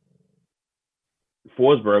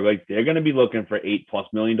Forsberg. Like they're going to be looking for $8+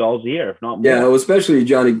 million a year, if not more. Yeah, well, especially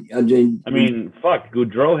Johnny. I mean, fuck,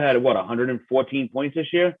 Gaudreau had 114 points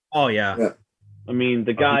this year. Oh yeah. I mean,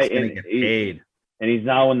 the guy he's gonna get paid, and he's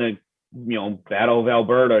now in the Battle of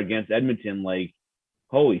Alberta against Edmonton. Like,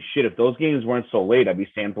 holy shit! If those games weren't so late, I'd be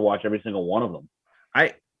staying to watch every single one of them.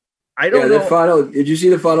 I don't know. Did you see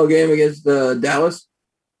the final game against Dallas?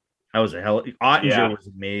 That was a hell. Ottinger was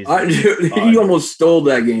amazing. He almost stole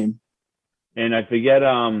that game. And I forget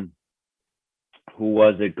who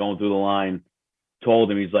was it going through the line. Told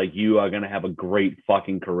him, he's like, "You are gonna have a great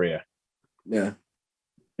fucking career." Yeah.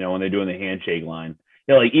 When they're doing the handshake line.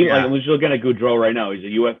 Yeah, like even like I'm just looking at Gaudreau right now. He's a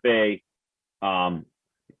UFA.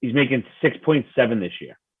 He's making 6.7 this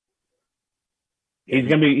year. He's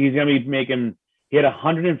gonna be making. He had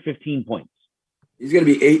 115 points. He's gonna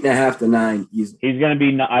be 8.5 to 9 easily. He's gonna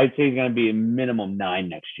be. I'd say he's gonna be a minimum 9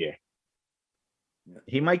 next year.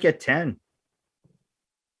 He might get 10.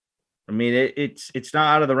 I mean, it's not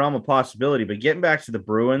out of the realm of possibility. But getting back to the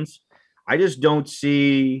Bruins, I just don't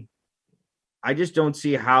see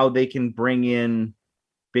how they can bring in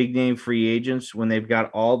big name free agents when they've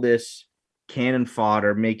got all this cannon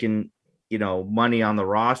fodder making, money on the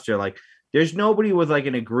roster. Like there's nobody with like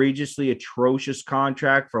an egregiously atrocious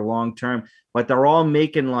contract for long term, but they're all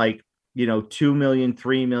making like, $2 million,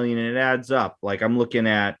 $3 million, and it adds up. Like I'm looking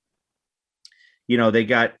at, they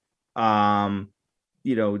got,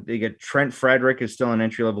 they get Trent Frederick is still an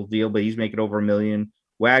entry level deal, but he's making over $1 million.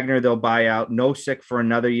 Wagner, they'll buy out. Nosek for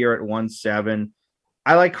another year at 1.7.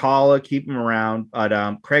 I like Holla, keep him around.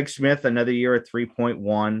 But Craig Smith, another year at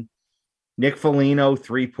 3.1. Nick Foligno,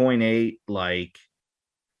 3.8. Like,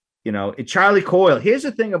 Charlie Coyle. Here's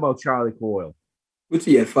the thing about Charlie Coyle. What's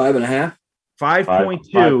he at? 5.5?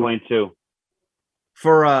 5.2. 5.2.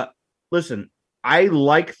 For listen, I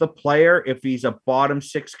like the player if he's a bottom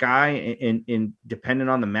 6 guy in depending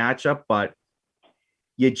on the matchup, but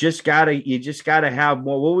you just gotta have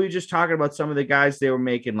more. What were we just talking about? Some of the guys they were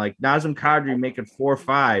making, like Nazem Kadri making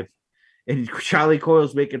 4.5, and Charlie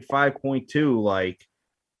Coyle's making 5.2. Like,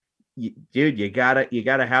 dude, you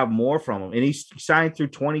gotta have more from him. And he's signed through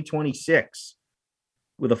 2026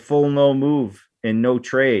 with a full no move and no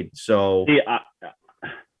trade. So see,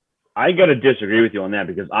 I got to disagree with you on that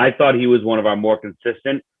because I thought he was one of our more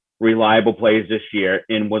consistent, reliable players this year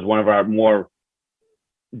and was one of our more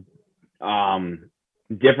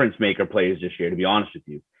difference maker players this year, to be honest with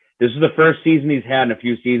you. This is the first season he's had in a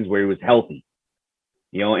few seasons where he was healthy.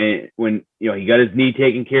 And when he got his knee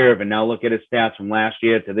taken care of, and now look at his stats from last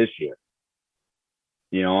year to this year.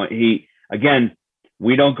 We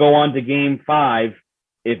don't go on to Game 5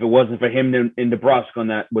 if it wasn't for him in DeBrusque on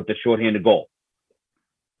that with the shorthanded goal.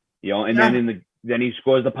 Then he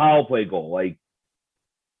scores the power play goal. Like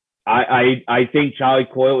I think Charlie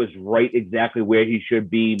Coyle is right exactly where he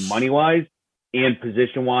should be money wise and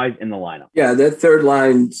position wise in the lineup. Yeah, that third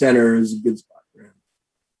line center is a good spot for him.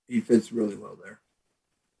 He fits really well there.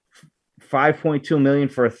 $5.2 million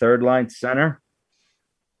for a third line center.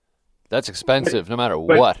 That's expensive, no matter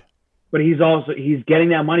what. But he's getting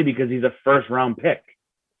that money because he's a first round pick.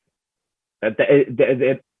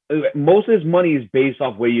 Most of his money is based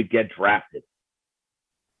off where you get drafted.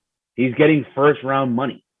 He's getting first round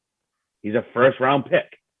money. He's a first round pick.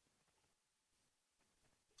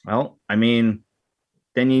 Well, I mean,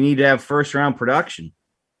 then you need to have first round production.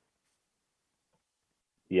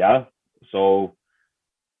 Yeah. So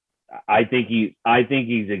I think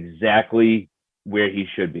he's exactly where he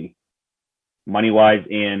should be, money wise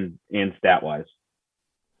and stat wise.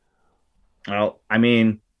 Well, I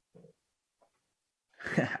mean,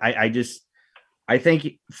 I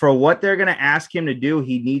think for what they're going to ask him to do,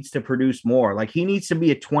 he needs to produce more. Like he needs to be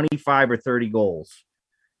at 25 or 30 goals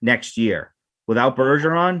next year. Without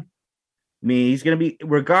Bergeron, I mean, he's going to be,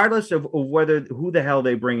 regardless of who the hell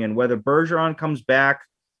they bring in, whether Bergeron comes back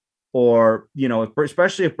or,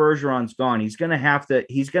 especially if Bergeron's gone, he's going to have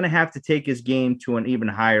to take his game to an even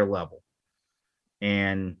higher level.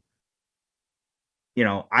 And,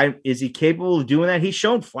 is he capable of doing that? He's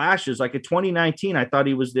shown flashes. Like in 2019, I thought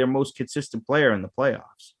he was their most consistent player in the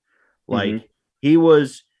playoffs. Like he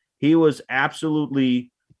was absolutely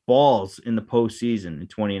balls in the postseason in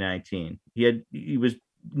 2019. He was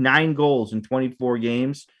 9 goals in 24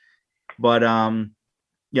 games, but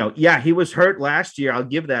he was hurt last year. I'll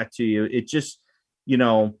give that to you. It just,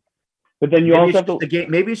 but then you also have to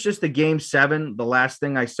maybe it's just the Game 7, the last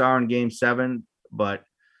thing I saw in Game 7, but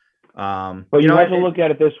you have to look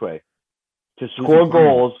at it this way: to score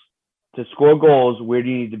goals, where do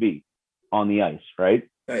you need to be? On the ice, right?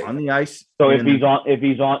 On the ice. So if he's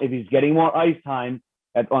getting more ice time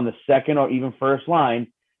on the second or even first line,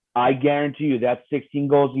 I guarantee you that 16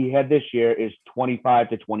 goals he had this year is 25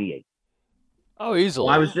 to 28. Oh, easily.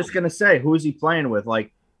 Well, I was just gonna say, who is he playing with?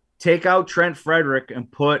 Like, take out Trent Frederick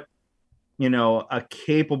and put, a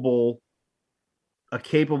capable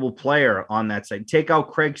player on that side. Take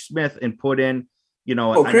out Craig Smith and put in,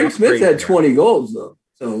 Craig Smith had 20 goals though.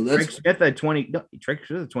 So that's Craig Smith had 20. No, Craig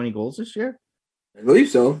Smith had 20 goals this year. I believe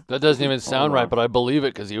so. That doesn't even sound right, but I believe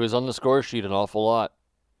it because he was on the score sheet an awful lot.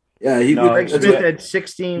 Yeah, Craig Smith had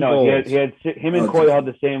 16 goals. No, him and Coyle had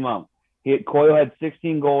the same amount. Coyle had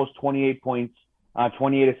 16 goals, 28 points,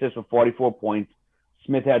 28 assists for 44 points.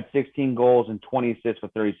 Smith had 16 goals and 20 assists for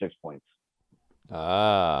 36 points.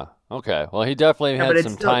 Ah, okay. Well, he definitely had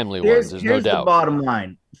some timely ones. There's no doubt. Here's the bottom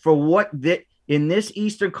line. For what in this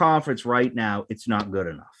Eastern Conference right now, it's not good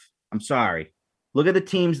enough. I'm sorry. Look at the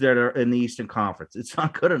teams that are in the Eastern Conference. It's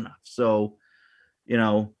not good enough. So,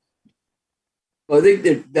 Well, I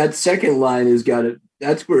think that second line has got to.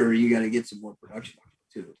 That's where you got to get some more production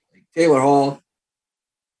too. Like Taylor Hall,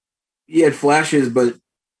 he had flashes, but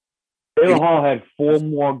Taylor Hall had 4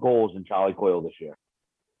 more goals than Charlie Coyle this year.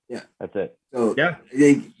 Yeah, that's it. So yeah, I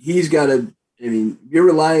think he's got to. I mean, you're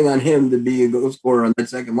relying on him to be a goal scorer on that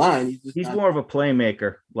second line. He's more of a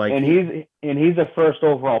playmaker. And he's a first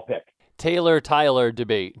overall pick. Taylor-Tyler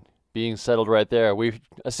debate being settled right there. We've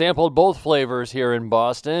sampled both flavors here in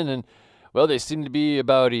Boston, and well, they seem to be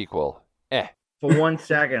about equal. For 1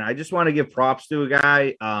 second, I just want to give props to a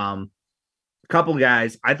guy. A couple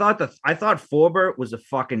guys. I thought Forbert was a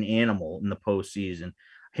fucking animal in the postseason.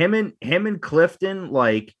 Him and Clifton,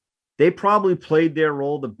 like, they probably played their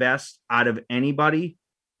role the best out of anybody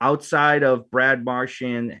outside of Brad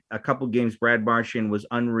Marchand. A couple games, Brad Marchand was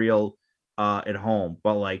unreal at home,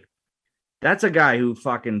 but like, that's a guy who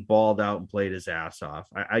fucking balled out and played his ass off.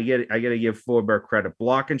 I got to give Forbert credit,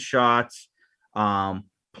 blocking shots,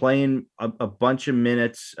 playing a bunch of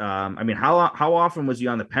minutes. I mean, how often was he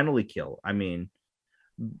on the penalty kill? I mean,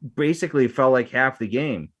 basically it felt like half the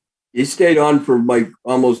game. He stayed on for like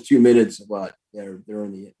almost 2 minutes a lot there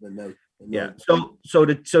during the night. Yeah. So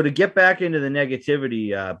to get back into the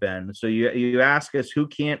negativity, Ben. So you ask us who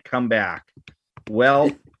can't come back. Well,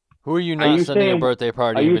 who are you sending a birthday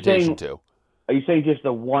party invitation to? Are you saying just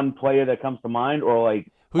the one player that comes to mind, or like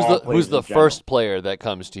Who's all the players in general. first player that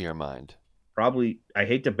comes to your mind? Probably, I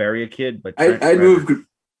hate to bury a kid, but I'd move.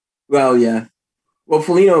 Well, yeah. Well,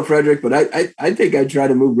 Foligno and Frederick, but I think I'd try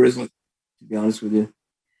to move Grizzly, to be honest with you.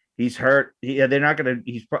 He's hurt. They're not going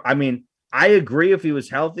to. I mean, I agree if he was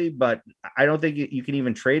healthy, but I don't think you can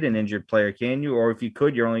even trade an injured player, can you? Or if you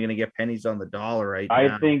could, you're only going to get pennies on the dollar right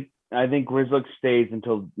now. I think Grizzly stays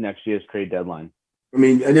until next year's trade deadline. I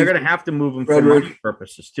mean, they're going to have to move him for money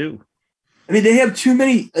purposes too. I mean, they have too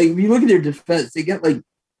many. Like, if you look at their defense, they got like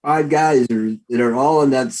 5 guys that are all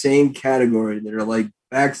in that same category that are like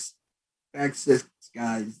back 6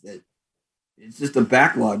 guys that it's just a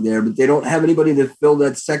backlog there, but they don't have anybody to fill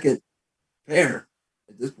that second pair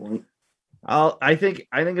at this point. I think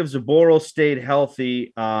if Zboril stayed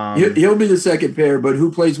healthy, he'll be the second pair, but who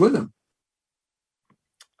plays with him?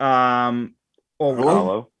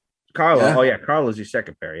 Carlo. Yeah. Oh yeah, Carlo's your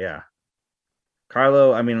second pair. Yeah,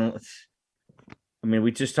 Carlo. I mean,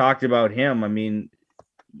 we just talked about him. I mean,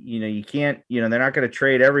 you can't. They're not going to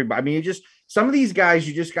trade everybody. I mean, some of these guys,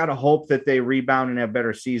 you just got to hope that they rebound and have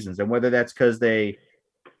better seasons. And whether that's because they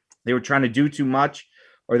were trying to do too much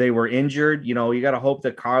or they were injured, you got to hope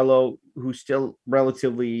that Carlo, who's still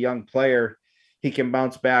relatively a young player, he can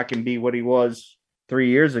bounce back and be what he was 3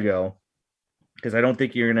 years ago. Because I don't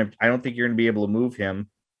think you're gonna be able to move him.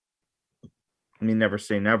 I mean, never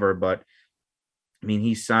say never, but I mean,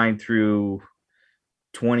 he's signed through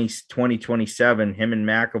 2027. Him and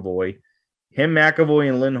McAvoy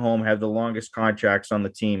and Lindholm have the longest contracts on the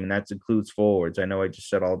team, and that includes forwards. I know I just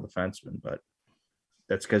said all defensemen, but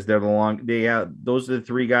that's because they're those are the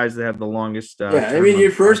 3 guys that have the longest. I mean, your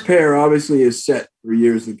first pair obviously is set for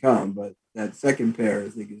years to come, but that second pair, I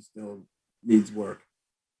think, is still needs work.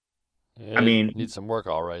 Yeah, I mean, need some work,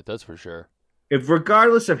 all right. That's for sure. If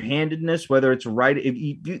regardless of handedness, whether it's right,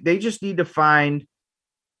 they just need to find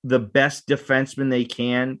the best defenseman they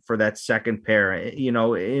can for that second pair.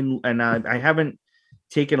 I haven't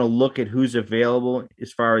taken a look at who's available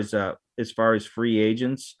as far as free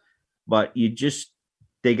agents, but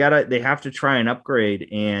they have to try and upgrade.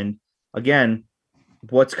 And again,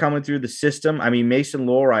 what's coming through the system? I mean, Mason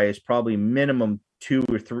Lohrei is probably minimum 2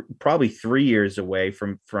 or 3, probably 3 years away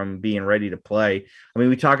from being ready to play. I mean,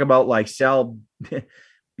 we talk about like Sal,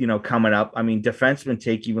 coming up. I mean, defensemen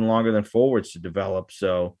take even longer than forwards to develop.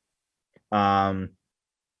 So I'm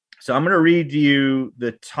going to read you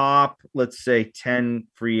the top, let's say 10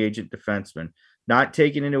 free agent defensemen, not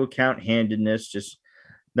taking into account handedness. Just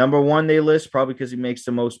number 1 they list, probably because he makes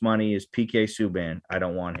the most money, is PK Subban. I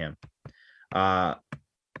don't want him.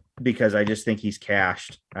 Because I just think he's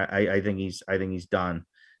cashed. I think he's done.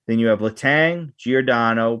 Then you have Letang,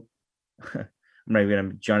 Giordano. I'm not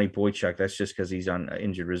even Johnny Boychuk. That's just because he's on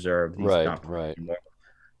injured reserve. He's right.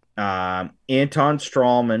 Anton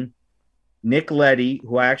Strawman, Nick Leddy,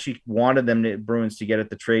 who I actually wanted the Bruins to get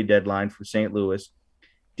at the trade deadline from St. Louis.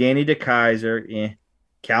 Danny DeKeyser,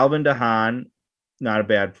 Calvin DeHaan, not a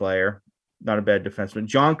bad player, not a bad defenseman.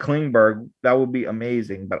 John Klingberg, that would be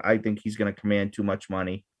amazing, but I think he's going to command too much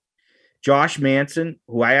money. Josh Manson,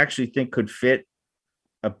 who I actually think could fit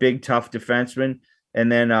a big, tough defenseman.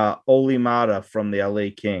 And then Oli Mata from the LA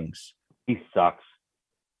Kings. He sucks.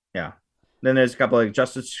 Yeah. Then there's a couple like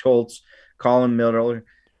Justin Schultz, Colin Miller.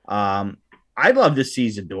 I'd love to see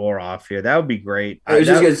Zadorov here. That would be great. I was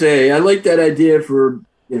just going to say, I like that idea for,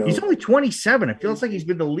 He's only 27. It feels like he's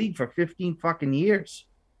been in the league for 15 fucking years.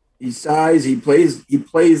 He's size. He plays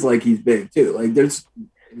like he's big, too. Like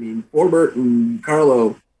Forbert and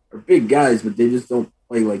Carlo are big guys, but they just don't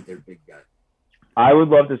play like they're big guys. I would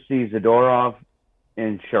love to see Zadorov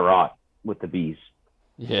and Sherratt with the Bees.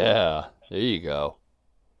 Yeah, there you go.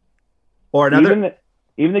 Or another,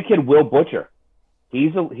 even the kid Will Butcher.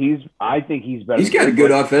 I think he's better. He's got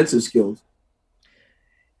good offensive skills.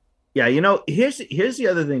 Yeah, here's the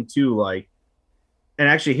other thing too. Like, and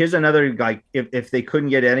actually, here's another, like, if they couldn't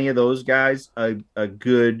get any of those guys, a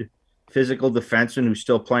good physical defenseman who's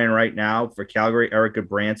still playing right now for Calgary, Eric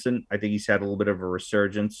Branson. I think he's had a little bit of a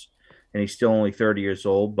resurgence, and he's still only 30 years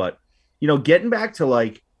old. But, getting back to,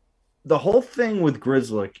 like, the whole thing with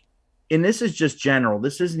Grzelcyk, and this is just general.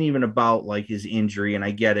 This isn't even about, like, his injury, and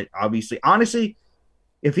I get it, obviously. Honestly,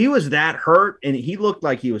 if he was that hurt and he looked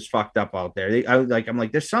like he was fucked up out there, I'm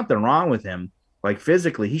like, there's something wrong with him, like,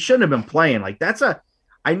 physically. He shouldn't have been playing. Like,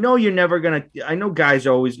 I know you're never going to – I know guys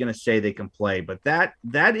are always going to say they can play, but that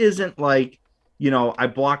isn't like, I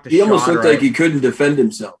blocked a shot. He almost looked like he couldn't defend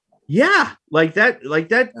himself. Yeah, that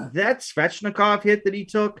Svechnikov hit that he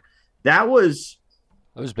took, that was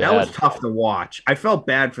bad. That was tough to watch. I felt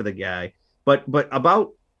bad for the guy. But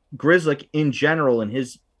about Grzelcyk in general and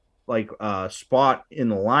his, like, spot in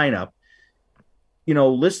the lineup,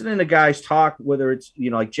 listening to guys talk, whether it's,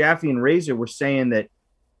 like Jaffe and Razor were saying that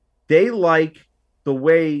they like the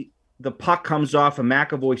way the puck comes off a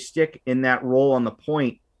McAvoy stick in that roll on the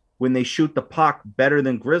point when they shoot the puck better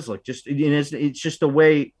than Grizzly. It's just the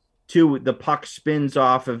way too the puck spins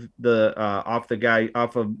off of McAvoy's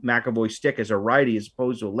stick as a righty as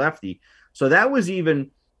opposed to a lefty. So that was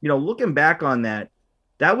even, looking back on that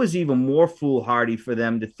was even more foolhardy for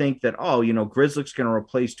them to think that, Grizzly's going to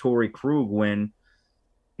replace Torrey Krug when,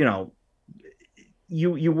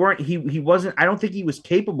 you weren't, he wasn't, I don't think he was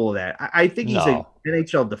capable of that. I think he's an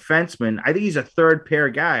NHL defenseman. I think he's a third pair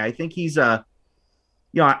guy. I think he's a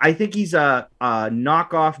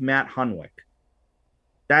knockoff Matt Hunwick.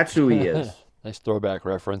 That's who he is. Nice throwback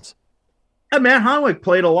reference. Matt Hunwick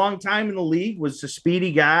played a long time in the league, was a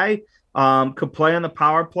speedy guy, could play on the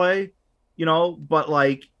power play, but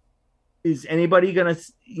like, is anybody going to,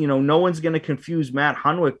 no one's going to confuse Matt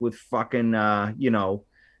Hunwick with fucking,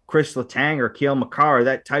 Chris Letang or Cale Makar,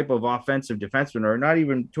 that type of offensive defenseman, or not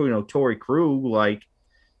even, Torrey Krug. Like,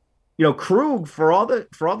 Krug, for all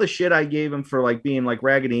the shit I gave him for like being like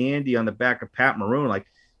Raggedy Andy on the back of Pat Maroon, like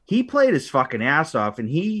he played his fucking ass off, and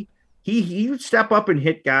he would step up and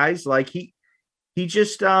hit guys. Like he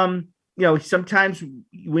just, sometimes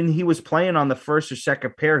when he was playing on the first or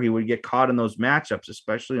second pair, he would get caught in those matchups,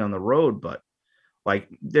 especially on the road. But like,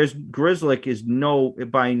 Grzelcyk is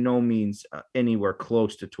by no means anywhere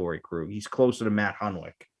close to Torrey Krug. He's closer to Matt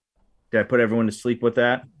Hunwick. Did I put everyone to sleep with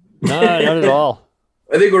that? No, not at all.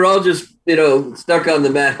 I think we're all just, stuck on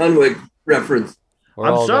the Matt Hunwick reference.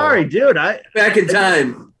 I'm sorry, dude. Back in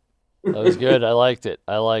time. That was good. I liked it.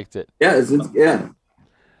 Yeah, yeah.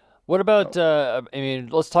 What about,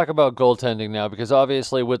 let's talk about goaltending now, because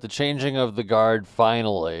obviously with the changing of the guard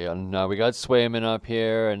finally, and we got Swayman up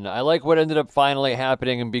here, and I like what ended up finally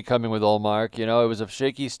happening and becoming with Ullmark. It was a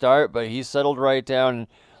shaky start, but he settled right down. And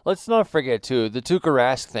let's not forget, too, the Tuukka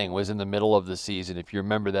Rask thing was in the middle of the season, if you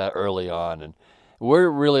remember that early on. And we're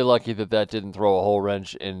really lucky that didn't throw a whole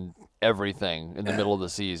wrench in everything in the middle of the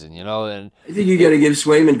season, And I think you got to give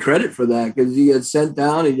Swayman credit for that, because he got sent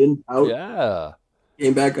down. He didn't out. Yeah.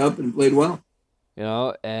 Came back up and played well.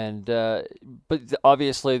 And but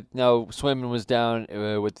obviously now Swayman was down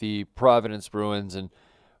with the Providence Bruins, and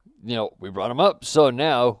we brought him up. So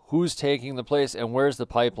now who's taking the place, and where's the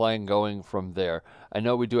pipeline going from there? I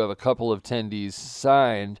know we do have a couple of tendies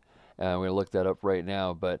signed, and we're gonna look that up right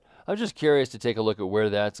now. But I'm just curious to take a look at where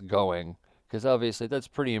that's going, because obviously that's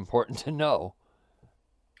pretty important to know.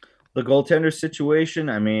 The goaltender situation.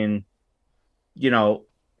 I mean,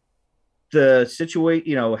 the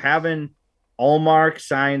situation, having Ullmark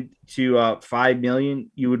signed to $5 million,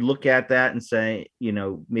 you would look at that and say,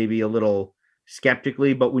 maybe a little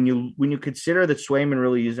skeptically. But when you consider that Swayman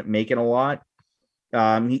really isn't making a lot,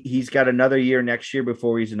 he's got another year next year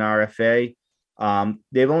before he's an RFA.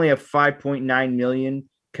 They've only have $5.9 million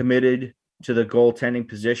committed to the goaltending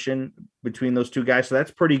position between those two guys, so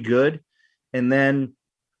that's pretty good. And then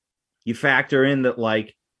you factor in that,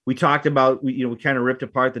 like, we talked about, we kind of ripped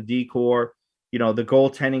apart the decor, the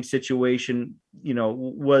goaltending situation,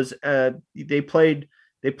 was, they played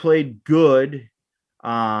good. They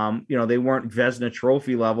weren't Vezina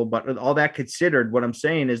Trophy level, but all that considered, what I'm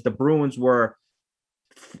saying is the Bruins were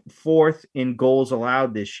fourth in goals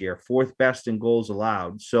allowed this year, fourth best in goals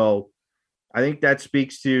allowed. So I think that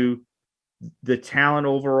speaks to the talent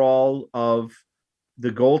overall of the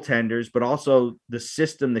goaltenders, but also the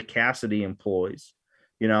system that Cassidy employs.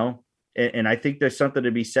 And I think there's something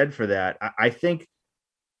to be said for that. I think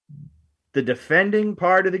the defending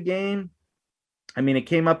part of the game, it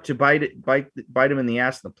came up to bite them in the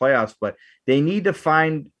ass in the playoffs, but they need to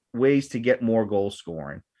find ways to get more goal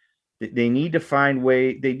scoring. They need to find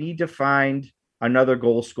another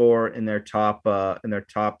goal scorer in their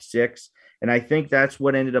top six. And I think that's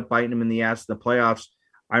what ended up biting them in the ass in the playoffs.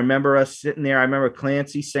 I remember us sitting there. I remember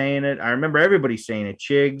Clancy saying it. I remember everybody saying it.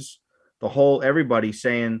 Chigs, everybody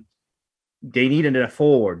saying they needed a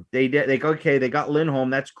forward. They got Lindholm.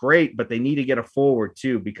 That's great, but they need to get a forward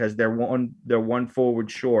too, because they're one forward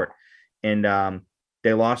short, and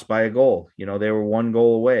they lost by a goal. They were one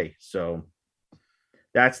goal away. So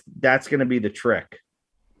that's going to be the trick.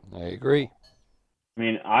 I agree.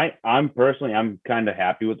 I'm personally kind of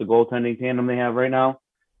happy with the goaltending tandem they have right now.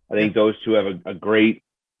 I think those two have a great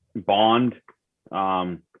bond.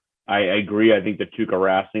 I agree. I think the Tuukka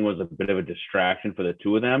Rask thing was a bit of a distraction for the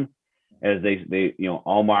two of them, as they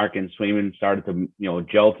Ullmark and Swayman started to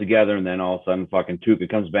gel together, and then all of a sudden fucking Tuukka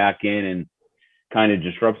comes back in and kind of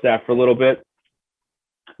disrupts that for a little bit.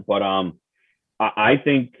 But I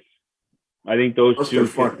think those two.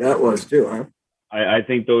 Fuck that was too, huh? I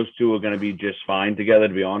think those two are going to be just fine together,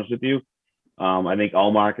 to be honest with you. I think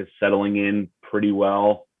Allmark is settling in pretty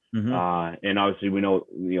well. And obviously we know,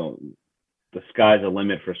 the sky's the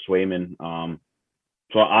limit for Swayman.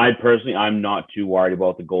 So I'm not too worried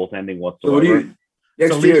about the goaltending whatsoever. So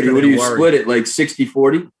next year, what do you split it, like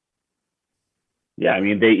 60-40? Yeah, I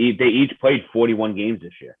mean, they each played 41 games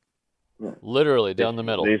this year. Yeah. Literally down the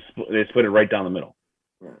middle. They split it right down the middle.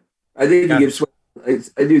 Yeah. I think you give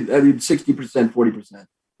I do 60%, 40%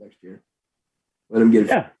 next year. Let him get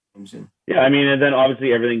Yeah, I mean, and then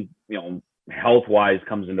obviously everything, health wise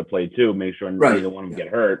comes into play too. Make sure neither one of them get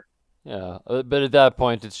hurt. Yeah, but at that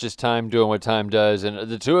point, it's just time doing what time does, and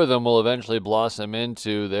the two of them will eventually blossom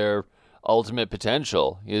into their ultimate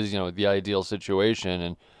potential. Is the ideal situation,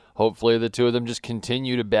 and hopefully the two of them just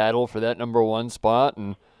continue to battle for that number one spot,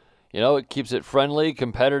 and it keeps it friendly,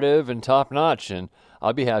 competitive, and top notch, and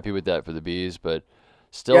I'll be happy with that for the Bees. But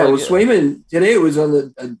still, Swayman today it was on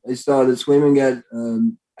the. I saw that Swayman got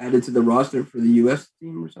added to the roster for the U.S.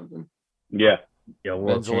 team or something. Yeah. Yeah,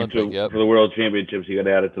 for the World Championships, he got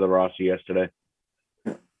added to the roster yesterday.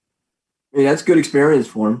 Yeah. I mean, that's good experience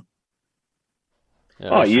for him.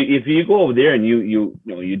 Yeah, if you go over there and you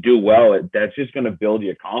do well, that's just going to build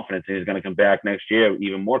your confidence, and he's going to come back next year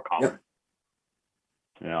even more confident.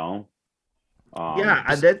 Yep.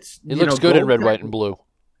 That's it looks good in red, white, and blue.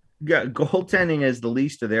 Yeah, goaltending is the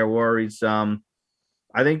least of their worries. I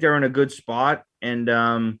think they're in a good spot, and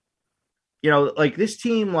like this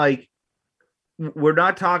team, like. We're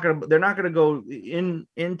not talking about, they're not going to go in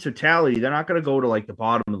totality. They're not going to go to like the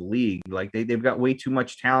bottom of the league. Like they've got way too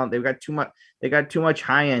much talent. They got too much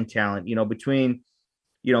high end talent, between,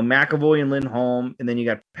 McAvoy and Lindholm. And then you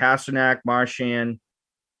got Pasternak, Marchand,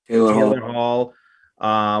 Taylor Hall,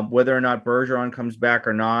 whether or not Bergeron comes back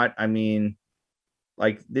or not. I mean,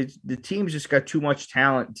 like the team's just got too much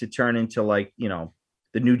talent to turn into like, the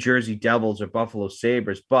New Jersey Devils or Buffalo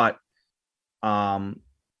Sabres. But,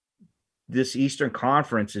 this Eastern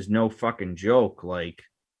Conference is no fucking joke. Like,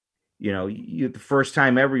 the first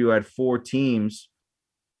time ever you had four teams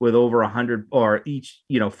with over 100, or each,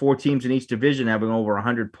 four teams in each division having over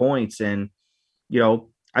 100 points. And, I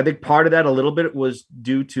think part of that a little bit was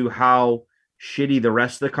due to how shitty the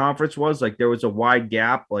rest of the conference was. Like there was a wide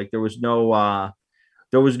gap. Like there was no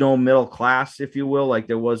middle class, if you will, like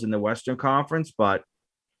there was in the Western Conference, but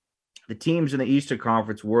the teams in the Eastern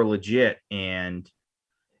Conference were legit. And,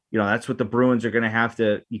 that's what the Bruins are going to have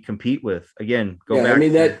to compete with. Again, go back. I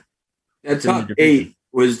mean, that top 8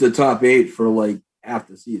 was the top 8 for like half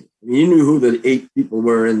the season. I mean, you knew who the 8 people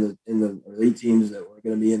were in the 8 teams that were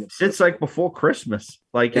going to be in the. Since like before Christmas,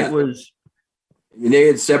 it was. I mean, they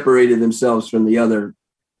had separated themselves from the other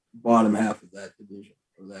bottom half of that division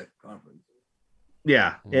or that conference.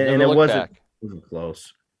 Yeah, and it wasn't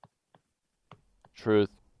close. Truth.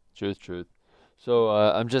 So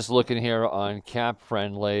I'm just looking here on Cap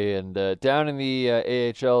Friendly, and down in the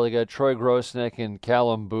AHL, they got Troy Grosnick and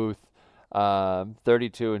Callum Booth,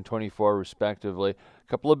 32 and 24 respectively. A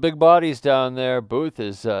couple of big bodies down there. Booth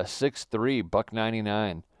is 6'3",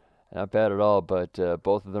 $199. Not bad at all, but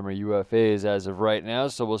both of them are UFAs as of right now,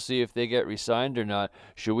 so we'll see if they get re-signed or not.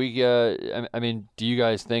 Should we, do you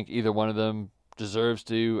guys think either one of them deserves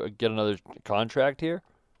to get another contract here?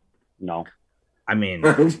 No. I mean...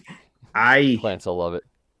 Plants will love it.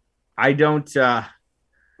 I don't.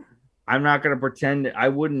 I'm not going to pretend. I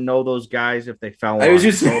wouldn't know those guys if they fell. I was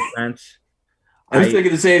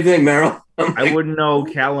thinking the same thing, Merrill. I wouldn't know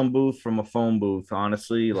Callum Booth from a phone booth,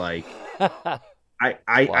 honestly. Like,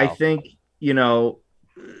 I think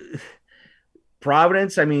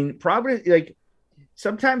Providence. I mean, Providence. Like,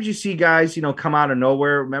 sometimes you see guys, come out of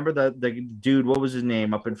nowhere. Remember the dude? What was his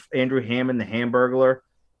name? Up in Andrew Hammond, the Hamburglar.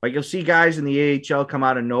 Like you'll see guys in the AHL come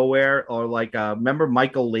out of nowhere, or like remember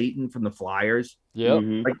Michael Layton from the Flyers? Yeah,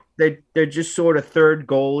 like they're just sort of third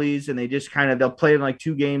goalies, and they just they'll play in like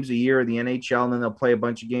 2 games a year in the NHL, and then they'll play a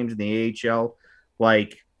bunch of games in the AHL.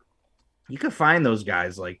 Like you could find those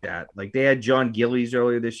guys like that. Like they had John Gillies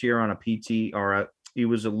earlier this year on a PT, he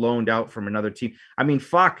was loaned out from another team. I mean,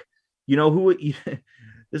 fuck, who? This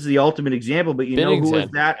is the ultimate example, but know who was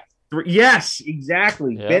that? Yes,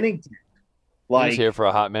 exactly, yep. Bennington. He was here for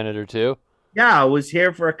a hot minute or two. Yeah, I was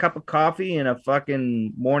here for a cup of coffee and a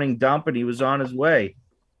fucking morning dump, and he was on his way.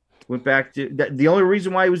 Went back to the only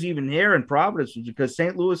reason why he was even here in Providence was because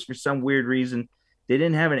St. Louis, for some weird reason, they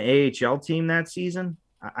didn't have an AHL team that season.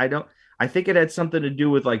 I think it had something to do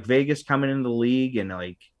with like Vegas coming into the league and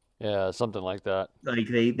like. Yeah, something like that. Like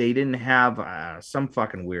they didn't have some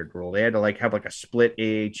fucking weird rule. They had to like have like a split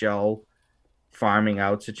AHL farming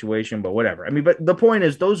out situation, but whatever. I mean, but the point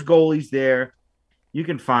is those goalies there. You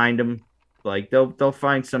can find them. Like they'll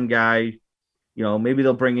find some guy. Maybe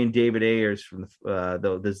they'll bring in David Ayers from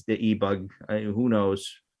the E-Bug. Who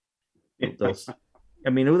knows?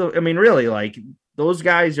 Really, like those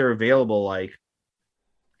guys are available. Like,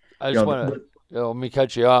 I just want to let me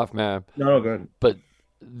cut you off, man. No, good. But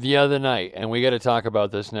the other night, and we got to talk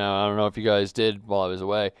about this now. I don't know if you guys did while I was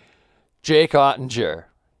away. Jake Ottinger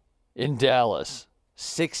in Dallas,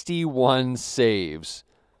 61 saves,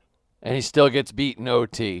 and he still gets beaten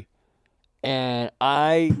OT. And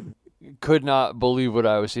I could not believe what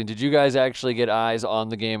I was seeing. Did you guys actually get eyes on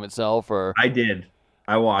the game itself? Or I did.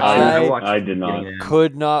 I watched. I did not.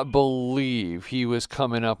 Could not believe he was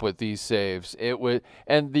coming up with these saves. It was,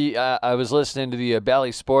 and I was listening to the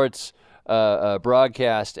Bally Sports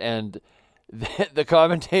broadcast, and the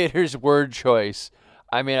commentator's word choice.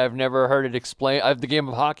 I mean, I've never heard it explained. The game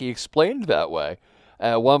of hockey explained that way.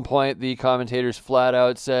 At one point, the commentators flat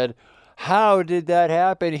out said, "How did that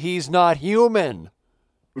happen? He's not human."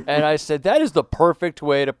 And I said, that is the perfect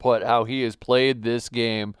way to put how he has played this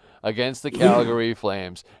game against the Calgary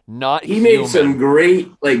Flames. He made some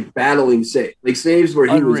great battling saves where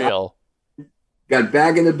he Unreal. Got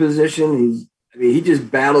back into position. He just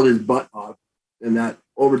battled his butt off in that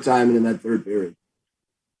overtime and in that third period.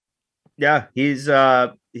 Yeah, he's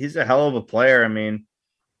a hell of a player. I mean,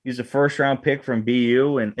 he's a first round pick from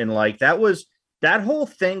BU, and that whole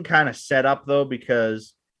thing kind of set up though,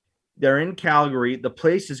 because they're in Calgary. The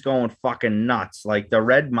place is going fucking nuts. Like the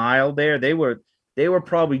Red Mile there, they were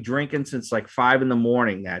probably drinking since 5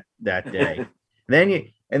 a.m. that day.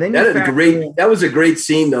 That was a great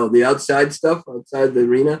scene though. The outside stuff outside the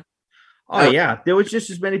arena. Oh yeah, there was just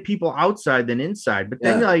as many people outside than inside. But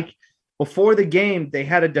then before the game, they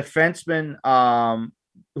had a defenseman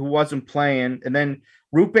who wasn't playing, and then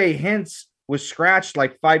Rupe Hintz was scratched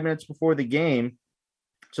 5 minutes before the game,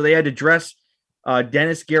 so they had to dress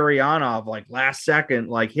Dennis Gurianov last second,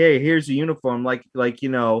 hey, here's the uniform, you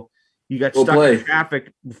got stuck in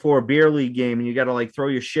traffic before a beer league game and you got to throw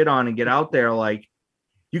your shit on and get out there.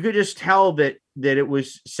 You could just tell that it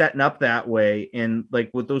was setting up that way. And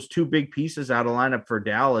with those two big pieces out of lineup for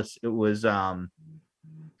Dallas, it was the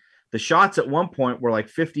shots at one point were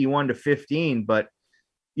 51-15, but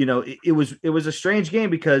it was a strange game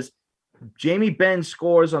because Jamie Benn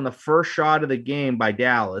scores on the first shot of the game by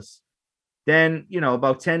Dallas. Then,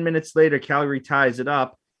 about 10 minutes later, Calgary ties it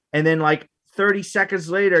up. And then 30 seconds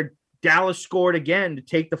later, Dallas scored again to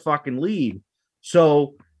take the fucking lead.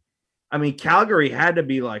 So, I mean, Calgary had to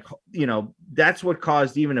be that's what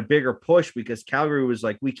caused even a bigger push, because Calgary was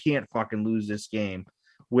we can't fucking lose this game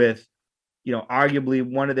with, arguably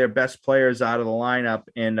one of their best players out of the lineup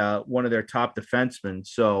and one of their top defensemen.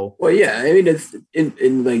 So, well, yeah, I mean, it's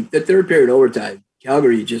in the third period overtime,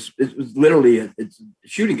 Calgary it was literally it's a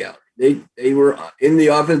shooting gallery. They were in the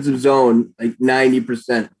offensive zone 90%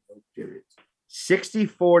 of those periods.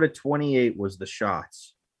 64-28 was the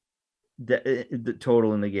shots. The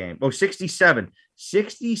total in the game. 67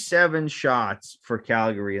 shots for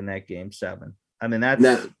Calgary in that game 7. I mean, I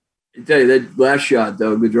tell you, that last shot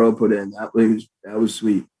though Gaudreau put in, that was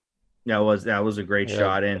sweet. That was a great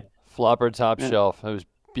shot in. Flopper top shelf. It was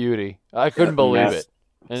beauty. I couldn't believe it.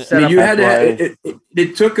 And you had to,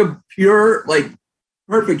 it took a pure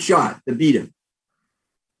perfect shot to beat him.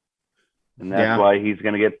 And that's why he's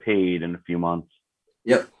going to get paid in a few months.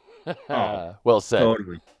 Yep. Well said.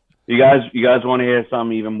 Totally. You guys want to hear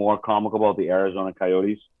something even more comical about the Arizona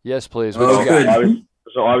Coyotes? Yes, please. So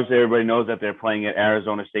obviously everybody knows that they're playing at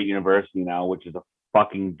Arizona State University now, which is a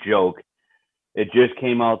fucking joke. It just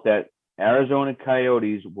came out that Arizona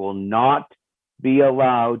Coyotes will not be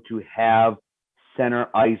allowed to have center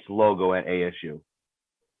ice logo at ASU.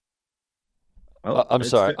 I'm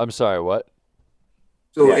sorry. What?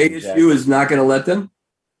 So ASU is not going to let them?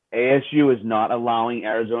 ASU is not allowing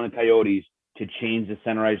Arizona Coyotes to change the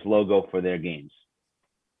center ice logo for their games.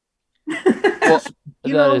 That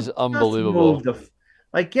is unbelievable.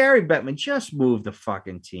 Gary Bettman, just move the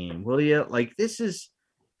fucking team, will you? This is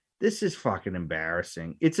fucking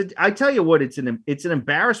embarrassing. I tell you what, it's an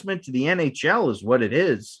embarrassment to the NHL is what it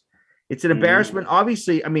is. It's an embarrassment.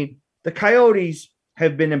 Obviously, I mean, the Coyotes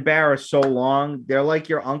have been embarrassed so long. They're like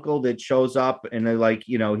your uncle that shows up and they're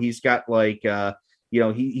he's got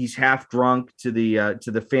he's half drunk to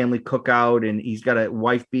the family cookout and he's got a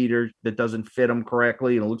wife beater that doesn't fit him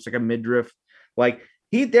correctly and it looks like a midriff.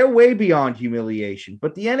 They're way beyond humiliation.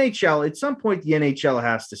 But the NHL, at some point, the NHL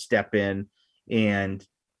has to step in and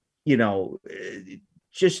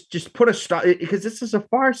just put a stop, because this is a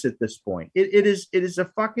farce at this point. It is a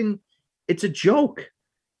fucking. It's a joke.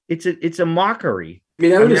 It's a mockery. I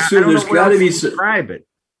mean, I would assume there's got to be describe it.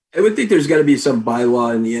 I would think there's got to be some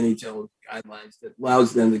bylaw in the NHL guidelines that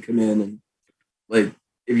allows them to come in and like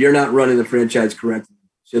if you're not running the franchise correctly,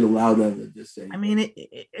 should allow them to just say. I mean,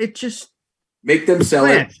 it just make them sell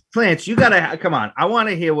it. Clance, you gotta come on. I want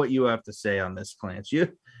to hear what you have to say on this, Clance.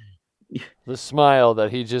 The smile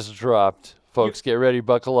that he just dropped, folks. Get ready,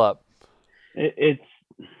 buckle up.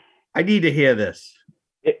 I need to hear this.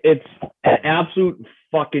 It's an absolute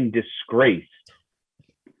fucking disgrace,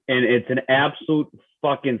 and it's an absolute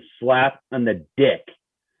fucking slap on the dick.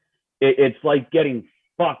 It's like getting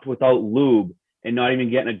fucked without lube and not even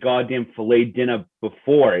getting a goddamn filet dinner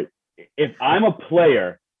before it. If I'm a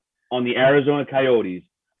player on the Arizona Coyotes,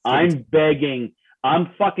 I'm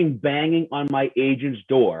fucking banging on my agent's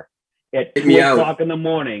door at 2 o'clock in the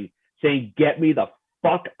morning saying, get me the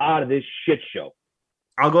fuck out of this shit show.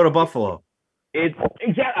 I'll go to Buffalo. It's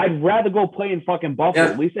exactly. I'd rather go play in fucking Buffalo.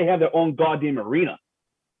 Yeah. At least they have their own goddamn arena.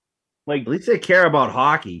 Like, at least they care about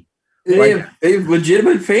hockey. They have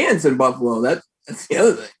legitimate fans in Buffalo. That's the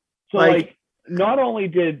other thing. So like not only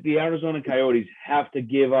did the Arizona Coyotes have to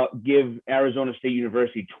give Arizona State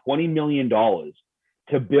University $20 million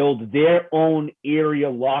to build their own area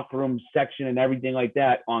locker room section and everything like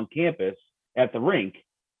that on campus at the rink,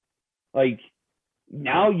 like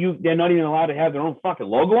now they're not even allowed to have their own fucking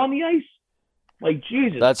logo on the ice. Like,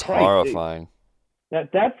 Jesus That's Christ, horrifying.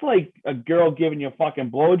 That's like a girl giving you a fucking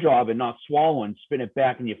blowjob and not swallowing, spitting it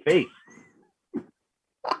back in your face.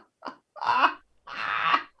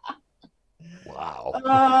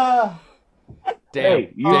 Wow. Damn,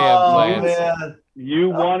 hey, Lance. You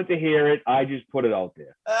wanted to hear it. I just put it out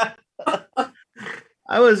there.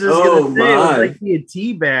 I was just going to say it was like he had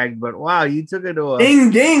teabagged, but wow, you took it to a...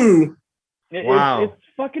 Ding, ding. Wow. It's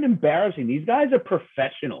fucking embarrassing. These guys are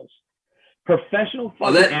professionals. Professional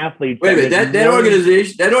fucking athletes. Wait a minute. That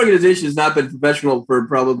organization has not been professional for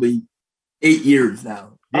probably 8 years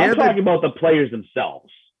now. I'm talking about the players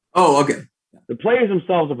themselves. Oh, okay. The players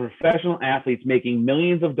themselves are professional athletes making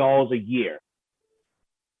millions of dollars a year.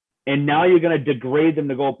 And now you're going to degrade them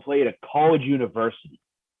to go play at a college university.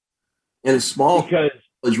 And a small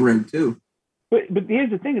college rink, too. But here's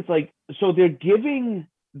the thing. It's like, so they're giving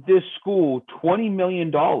this school $20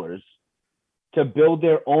 million to build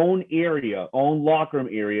their own area, own locker room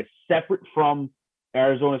area, separate from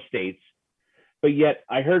Arizona State's. But yet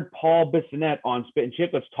I heard Paul Bissonnette on Spit and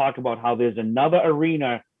Chicklets talk about how there's another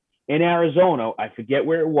arena in Arizona, I forget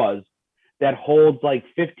where it was, that holds like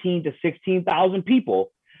 15 to 16,000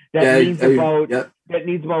 people. That needs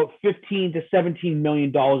about 15 to 17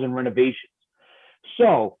 million dollars in renovations.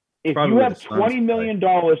 So if you have $20 million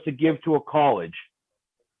to give to a college,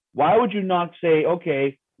 why would you not say,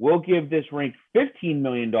 okay, we'll give this rink $15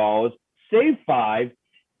 million, save $5,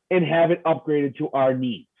 and have it upgraded to our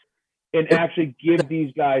needs, and actually give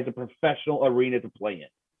these guys a professional arena to play in?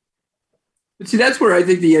 But see, that's where I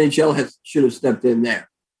think the NHL should have stepped in there.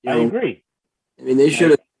 I agree. I mean, they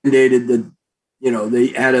should have mandated that, they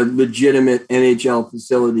had a legitimate NHL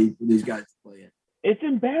facility for these guys to play in. It's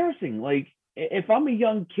embarrassing. Like, if I'm a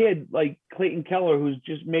young kid like Clayton Keller who's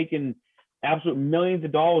just making absolute millions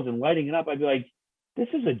of dollars and lighting it up, I'd be like, this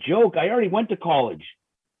is a joke. I already went to college.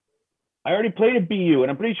 I already played at BU, and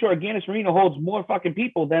I'm pretty sure Agganis Arena holds more fucking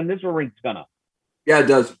people than this rink's gonna. Yeah, it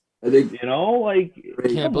does. I think, like, I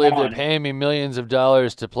can't believe they're paying me millions of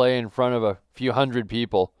dollars to play in front of a few hundred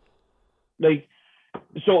people. Like,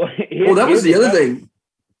 so. Well, that was the other thing.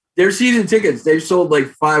 Their season tickets, they've sold like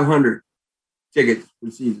 500 tickets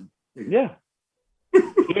per season. Yeah.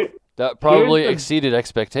 That probably exceeded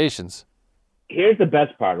expectations. Here's the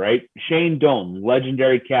best part, right? Shane Doan,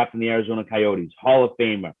 legendary captain of the Arizona Coyotes, Hall of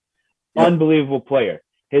Famer, unbelievable player.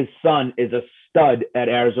 His son is a stud at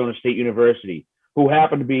Arizona State University, who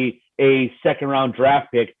happened to be a second-round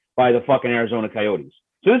draft pick by the fucking Arizona Coyotes.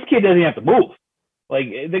 So this kid doesn't have to move. Like,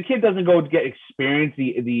 the kid doesn't go to get experience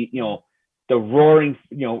the roaring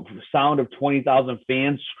sound of 20,000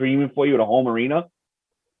 fans screaming for you at a home arena.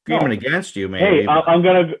 Screaming against you, man. Hey,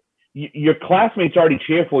 your classmates already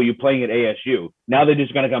cheer for you playing at ASU. Now they're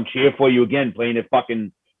just gonna come cheer for you again playing at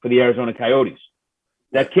fucking for the Arizona Coyotes.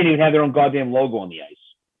 That can't even have their own goddamn logo on the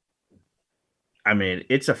ice. I mean,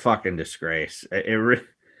 it's a fucking disgrace.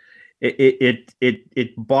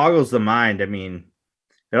 It boggles the mind. I mean,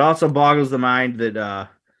 it also boggles the mind that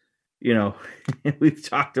we've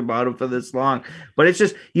talked about it for this long, but it's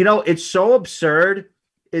just it's so absurd.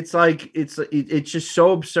 It's like it's just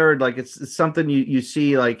so absurd. Like it's something you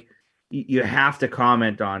see, like you have to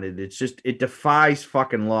comment on it. It's just, it defies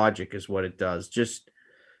fucking logic is what it does. Just,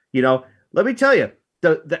 let me tell you,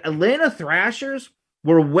 the Atlanta Thrashers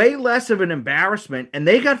were way less of an embarrassment and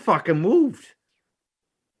they got fucking moved.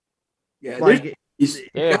 Yeah.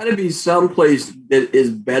 It's got to be someplace that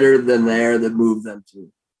is better than there that move them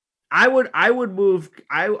to. I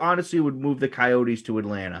honestly would move the Coyotes to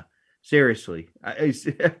Atlanta. Seriously,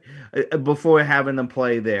 before having them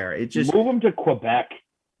play there, it just move them to Quebec.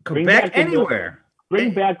 Anywhere.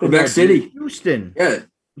 Bring back Quebec City, Houston, yeah,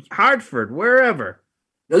 Hartford, wherever.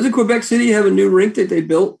 Doesn't Quebec City have a new rink that they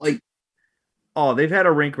built? They've had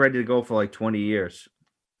a rink ready to go for 20 years.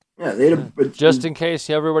 Yeah, they had just in case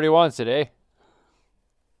everybody wants it, eh?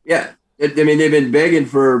 Yeah, they've been begging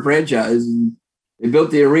for a franchise, and they built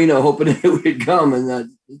the arena hoping it would come, and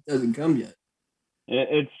it doesn't come yet.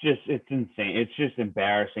 It's insane. It's just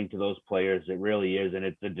embarrassing to those players. It really is, and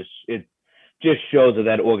it just shows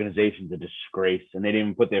that organization's a disgrace, and they didn't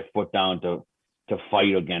even put their foot down to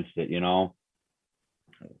fight against it.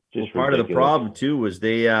 Just part of the problem too was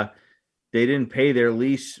they didn't pay their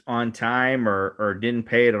lease on time or didn't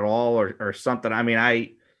pay it at all or something. I mean,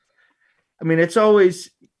 it's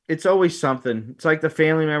always something. It's like the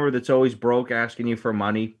family member that's always broke asking you for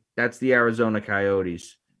money. That's the Arizona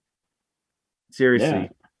Coyotes. Seriously.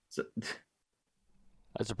 Yeah.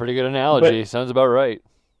 That's a pretty good analogy. Sounds about right.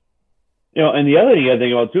 And the other thing I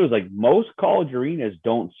think about too is most college arenas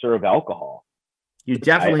don't serve alcohol. You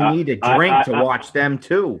definitely need a drink to watch them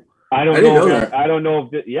too. I don't know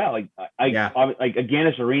if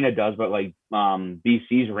Agganis Arena does, but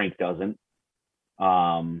BC's rink doesn't.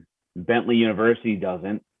 Bentley University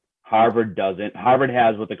doesn't. Harvard doesn't. Harvard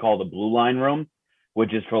has what they call the Blue Line Room,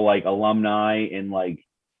 which is for alumni and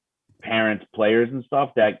parents, players and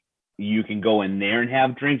stuff that you can go in there and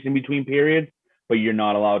have drinks in between periods, but you're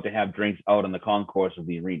not allowed to have drinks out on the concourse of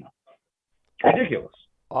the arena. It's ridiculous.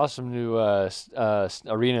 Awesome new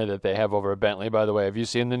arena that they have over at Bentley, by the way. Have you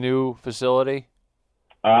seen the new facility?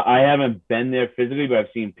 I haven't been there physically, but I've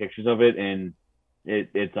seen pictures of it, and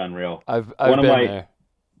it's unreal. I've been there.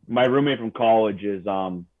 My roommate from college is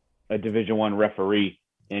a Division I referee,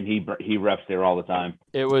 and he refs there all the time.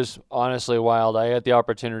 It was honestly wild. I had the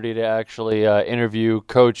opportunity to actually interview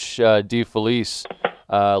Coach DeFelice,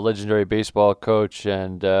 legendary baseball coach,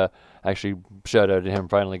 and actually shout out to him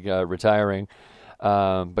finally retiring.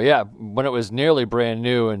 But yeah, when it was nearly brand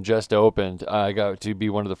new and just opened, I got to be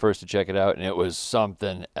one of the first to check it out, and it was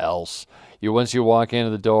something else. Once you walk into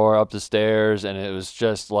the door, up the stairs, and it was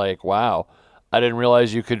just wow. I didn't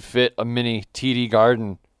realize you could fit a mini TD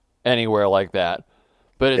Garden anywhere like that.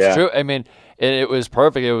 But it's true. I mean, it was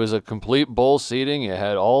perfect. It was a complete bowl seating. You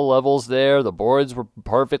had all levels there. The boards were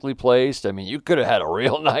perfectly placed. I mean, you could have had a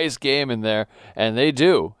real nice game in there, and they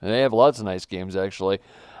do. And they have lots of nice games, actually.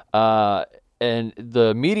 And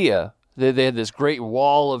the media, they had this great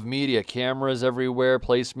wall of media, cameras everywhere.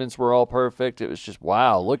 Placements were all perfect. It was just,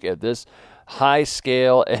 wow, look at this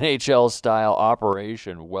high-scale NHL-style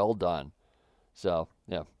operation. Well done. So,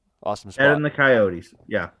 yeah, awesome spot. And the Coyotes,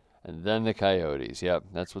 yeah. And then the Coyotes. Yep,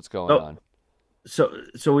 that's what's going on. So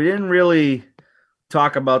we didn't really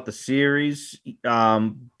talk about the series,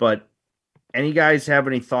 but any guys have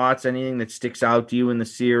any thoughts, anything that sticks out to you in the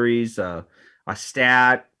series, a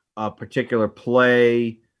stat, a particular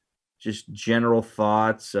play, just general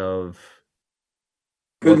thoughts of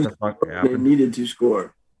what the fuck happened? They needed to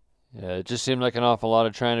score. Yeah, it just seemed like an awful lot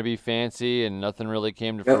of trying to be fancy, and nothing really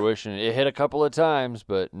came to fruition. It hit a couple of times,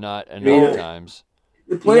 but not enough times.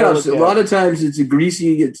 The playoffs, a lot of times it's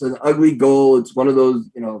it's an ugly goal. It's one of those,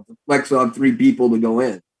 flex off three people to go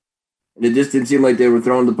in. And it just didn't seem like they were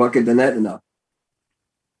throwing the puck at the net enough.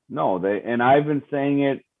 No, and I've been saying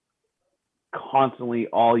it constantly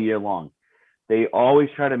all year long. They always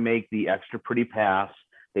try to make the extra pretty pass.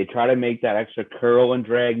 They try to make that extra curl and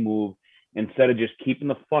drag move instead of just keeping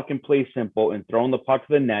the fucking play simple and throwing the puck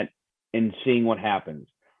to the net and seeing what happens.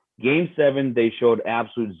 Game 7, they showed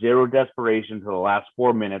absolute zero desperation for the last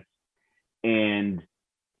 4 minutes, and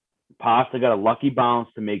Pasta got a lucky bounce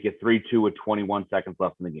to make it 3-2 with 21 seconds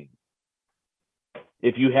left in the game.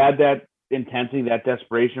 If you had that intensity, that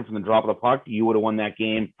desperation from the drop of the puck, you would have won that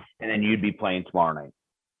game, and then you'd be playing tomorrow night.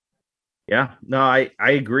 Yeah, no, I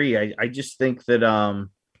agree. I just think that,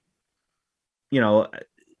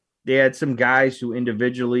 they had some guys who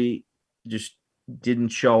individually just didn't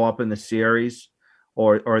show up in the series,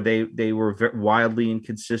 or they were wildly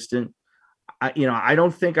inconsistent. I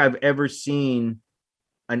don't think I've ever seen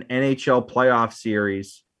an NHL playoff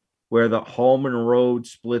series where the home and road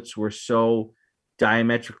splits were so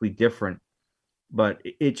diametrically different. But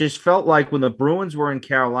it just felt like when the Bruins were in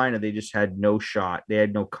Carolina, they just had no shot. They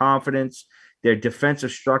had no confidence. Their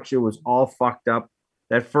defensive structure was all fucked up.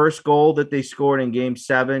 That first goal that they scored in Game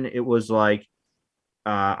 7, it was like,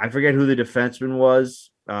 I forget who the defenseman was.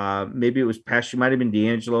 Maybe it was Pesce. It might have been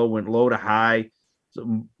D'Angelo. Went low to high.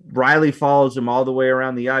 So Riley follows him all the way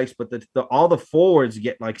around the ice, but all the forwards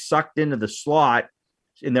get like sucked into the slot,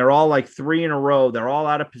 and they're all like 3 in a row. They're all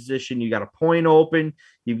out of position. You got a point open.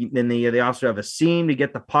 Then they also have a seam to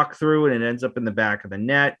get the puck through, and it ends up in the back of the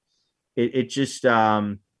net. It just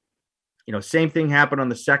same thing happened on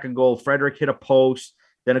the second goal. Frederick hit a post.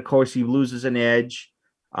 Then of course he loses an edge.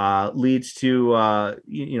 Leads to a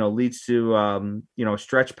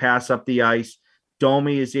stretch pass up the ice.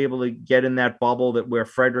 Domi is able to get in that bubble where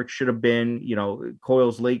Frederick should have been.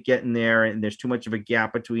 Coyle's late getting there, and there's too much of a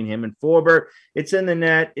gap between him and Forbert. It's in the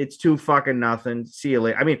net. It's 2-0. See you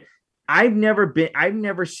later. I mean, I've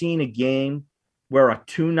never seen a game where a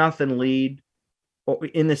 2-0 lead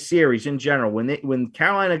in the series in general. When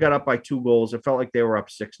Carolina got up by 2 goals, it felt like they were up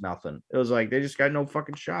 6-0. It was like they just got no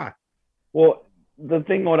fucking shot. Well, the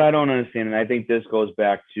thing what I don't understand, and I think this goes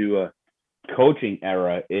back to a coaching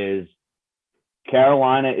era, is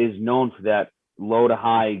Carolina is known for that low to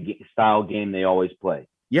high style game they always play.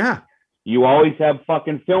 Yeah. You always have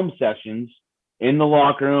fucking film sessions in the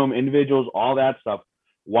locker room, individuals, all that stuff.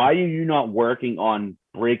 Why are you not working on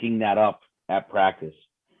breaking that up at practice?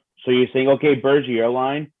 So you're saying, okay, Berger, your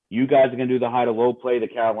line, you guys are going to do the high to low play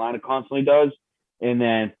that Carolina constantly does. And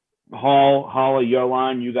then Holla, your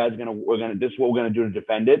line, you guys this is what we're going to do to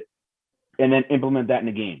defend it. And then implement that in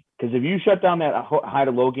the game. Because if you shut down that high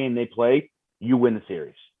to low game they play, you win the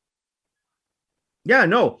series. Yeah,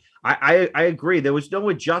 no, I agree. There was no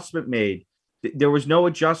adjustment made. There was no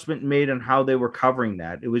adjustment made on how they were covering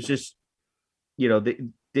that. It was just,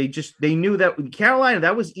 they knew that Carolina,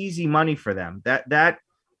 that was easy money for them.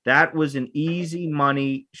 That was an easy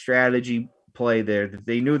money strategy play there that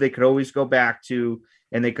they knew they could always go back to,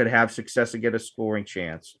 and they could have success and get a scoring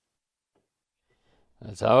chance.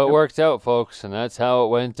 That's how it worked out, folks, and that's how it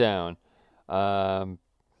went down.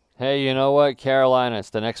 Hey, you know what? Carolina,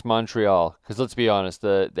 it's the next Montreal. Because let's be honest,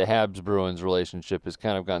 the Habs-Bruins relationship has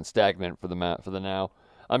kind of gone stagnant for the now.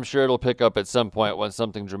 I'm sure it'll pick up at some point when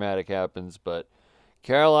something dramatic happens, but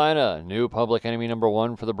Carolina, new public enemy number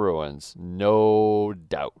 1 for the Bruins. No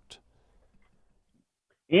doubt.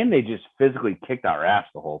 And they just physically kicked our ass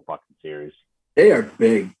the whole fucking series. They are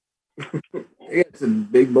big. They got some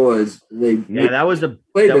big boys.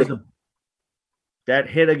 That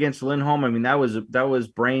hit against Lindholm. I mean, that was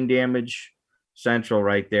brain damage central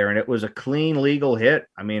right there, and it was a clean legal hit.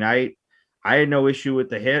 I mean, I had no issue with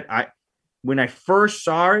the hit. When I first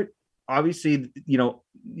saw it, obviously,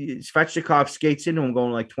 Svechnikov skates into him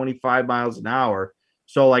going like 25 miles an hour.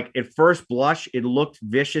 So like at first blush, it looked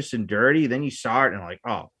vicious and dirty. Then you saw it and like,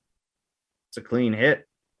 oh, it's a clean hit.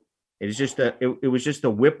 It's just it was just the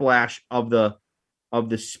whiplash of the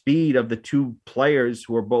speed of the two players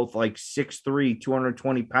who are both like 6'3",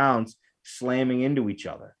 220 pounds slamming into each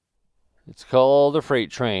other. It's called a freight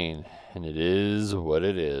train, and it is what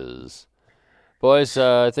it is. Boys,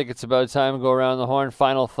 I think it's about time to go around the horn.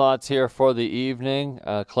 Final thoughts here for the evening.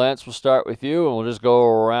 Clance, we'll start with you, and we'll just go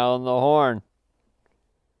around the horn.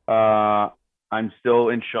 I'm still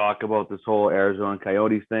in shock about this whole Arizona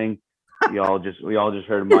Coyotes thing. We all just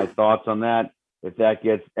heard my thoughts on that. If that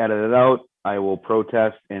gets edited out, I will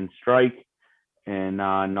protest and strike and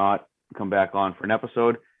not come back on for an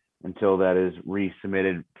episode until that is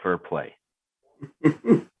resubmitted for play.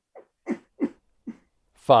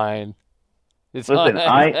 Fine. Listen,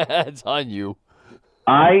 it's on you.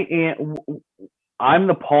 I'm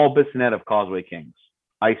the Paul Bissonnette of Causeway Kings.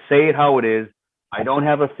 I say it how it is. I don't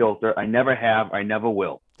have a filter. I never have. I never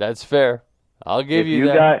will. That's fair. I'll give you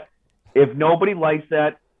that. If nobody likes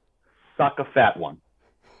that, suck a fat one.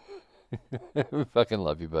 We fucking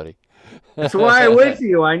love you, buddy. That's why I went to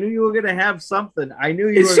you. I knew you were going to have something.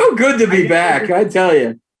 It's so good to be back, I tell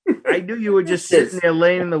you. I knew you were just sitting there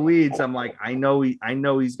laying in the weeds. I'm like, I know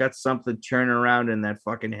he's got something churning around in that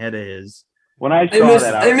fucking head of his. When I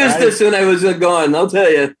missed this when I was gone, I'll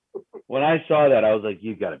tell you. When I saw that, I was like,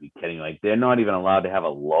 you've got to be kidding. Like, they're not even allowed to have a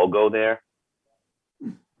logo there.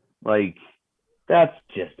 Like, that's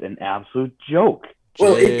just an absolute joke.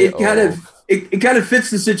 Well, it kind of fits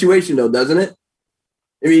the situation, though, doesn't it?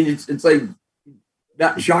 I mean, it's like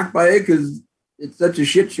not shocked by it because it's such a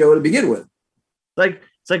shit show to begin with.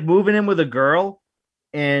 It's like moving in with a girl,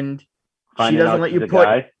 and she doesn't let you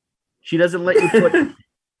put. She doesn't let you put.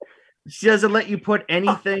 She doesn't let you put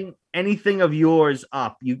anything of yours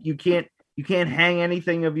up. You can't hang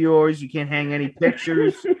anything of yours. You can't hang any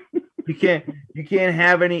pictures. You can't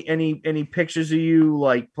have any pictures of you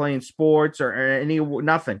like playing sports or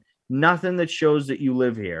nothing that shows that you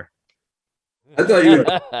live here. I thought you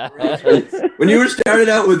were, when you were started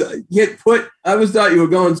out with I thought you were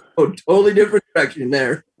going a totally different direction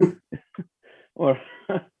there. Or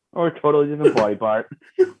Or a totally different body part.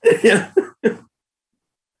 Yeah.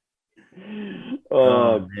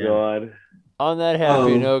 Oh, man. God. On that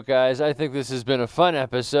happy Oh. note, guys, I think this has been a fun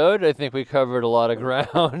episode. I think we covered a lot of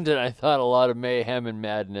ground, and I thought a lot of mayhem and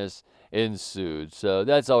madness ensued. So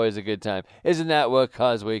that's always a good time. Isn't that what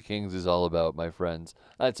Causeway Kings is all about, my friends?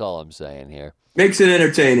 That's all I'm saying here. Makes it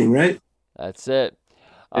entertaining, right? That's it.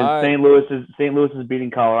 And All right. St. Louis is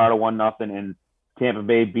beating Colorado 1-0, and Tampa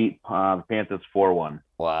Bay beat the Panthers 4-1.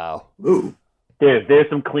 Wow. Ooh. There's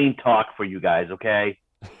some clean talk for you guys, okay?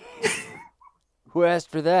 Who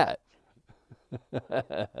asked for that?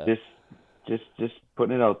 Just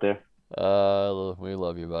putting it out there. We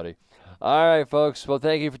love you, buddy. All right, folks. Well,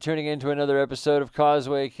 thank you for tuning in to another episode of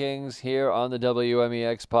Causeway Kings here on the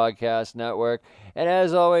WMEX Podcast Network. And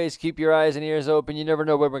as always, keep your eyes and ears open. You never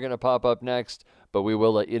know when we're going to pop up next, but we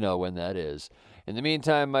will let you know when that is. In the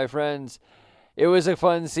meantime, my friends, it was a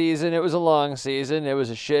fun season. It was a long season. It was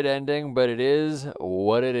a shit ending, but it is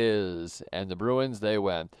what it is. And the Bruins, they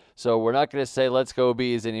went. So we're not going to say let's go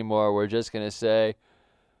Bees anymore. We're just going to say,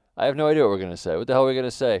 I have no idea what we're going to say. What the hell are we going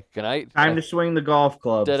to say? Good night? Time to swing the golf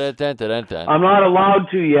clubs. Dun-dun-dun-dun-dun. I'm not allowed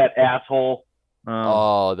to yet, asshole.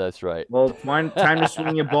 Oh, that's right. Well, time to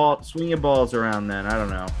swing your balls around then. I don't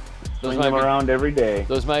know. Those Swing them might, around every day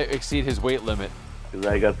those might exceed his weight limit. because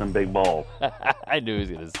I got some big balls. I knew he was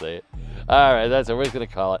going to say it. All right, that's it. We're just going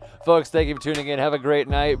to call it. Folks, thank you for tuning in. Have a great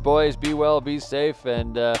night. Boys, be well, be safe,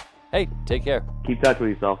 and hey, take care. Keep touch with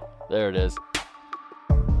yourself. There it is.